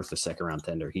think he's worth a 2nd-round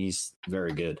tender. He's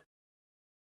very good.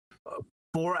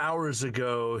 4 hours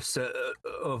ago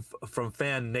from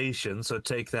Fan Nation, so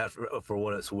take that for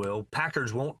what it's will,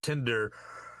 Packers won't tender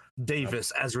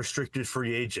Davis as restricted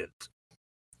free agent.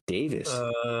 Davis.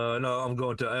 No, I'm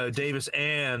going to Davis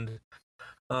and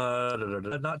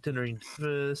not tendering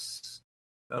Davis.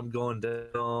 I'm going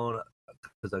down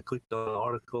because I clicked on the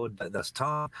article. That's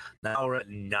Tom. Now we're at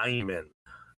Nyman.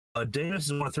 Davis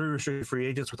is one of 3 restricted free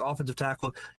agents with offensive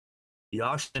tackle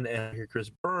Yashin and Chris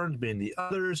Burns being the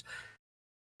others.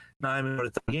 Nyman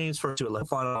started 3 games, first 2 at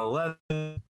final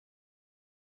 11.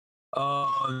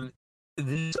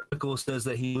 This article says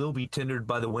that he will be tendered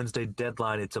by the Wednesday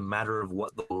deadline. It's a matter of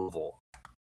what the level.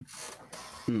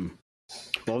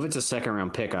 Well, if it's a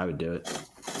second-round pick, I would do it.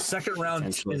 Second round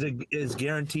is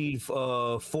guaranteed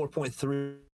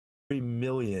 $4.3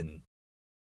 million.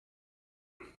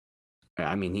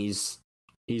 I mean, he's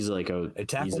like a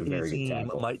tackle. He's a very good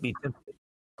tackle. Might be tempted.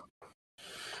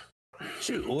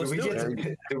 Shoot,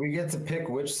 do we get to pick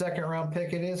which second round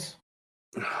pick it is?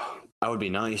 That would be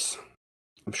nice.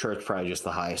 I'm sure it's probably just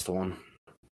the highest one.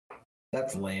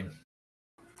 That's lame.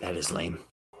 That is lame.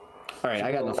 All right,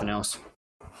 I got nothing else.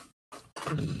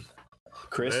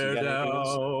 Chris, Bear you got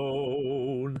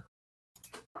down.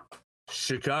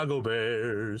 Chicago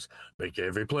Bears make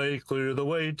every play clear the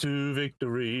way to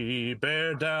victory.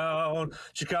 Bear down.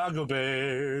 Chicago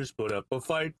Bears put up a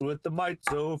fight with the might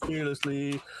so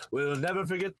fearlessly. We'll never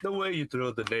forget the way you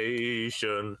thrilled the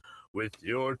nation with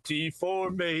your T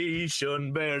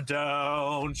formation. Bear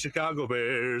down, Chicago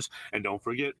Bears. And don't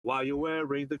forget why you're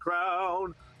wearing the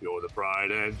crown. You're the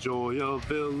pride and joy of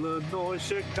Illinois.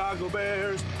 Chicago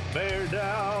Bears, bear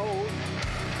down.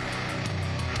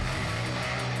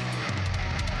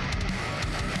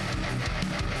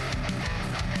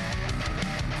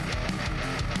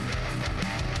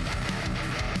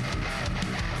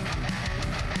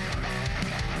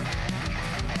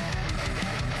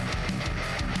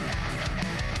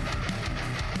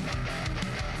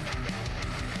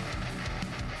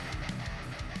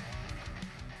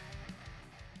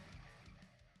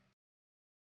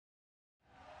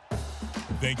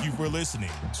 Thank you for listening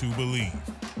to Believe.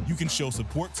 You can show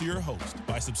support to your host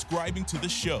by subscribing to the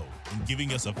show and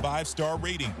giving us a 5-star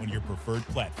rating on your preferred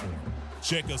platform.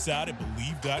 Check us out at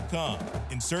Believe.com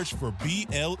and search for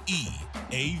BLEAV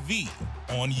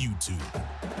on YouTube.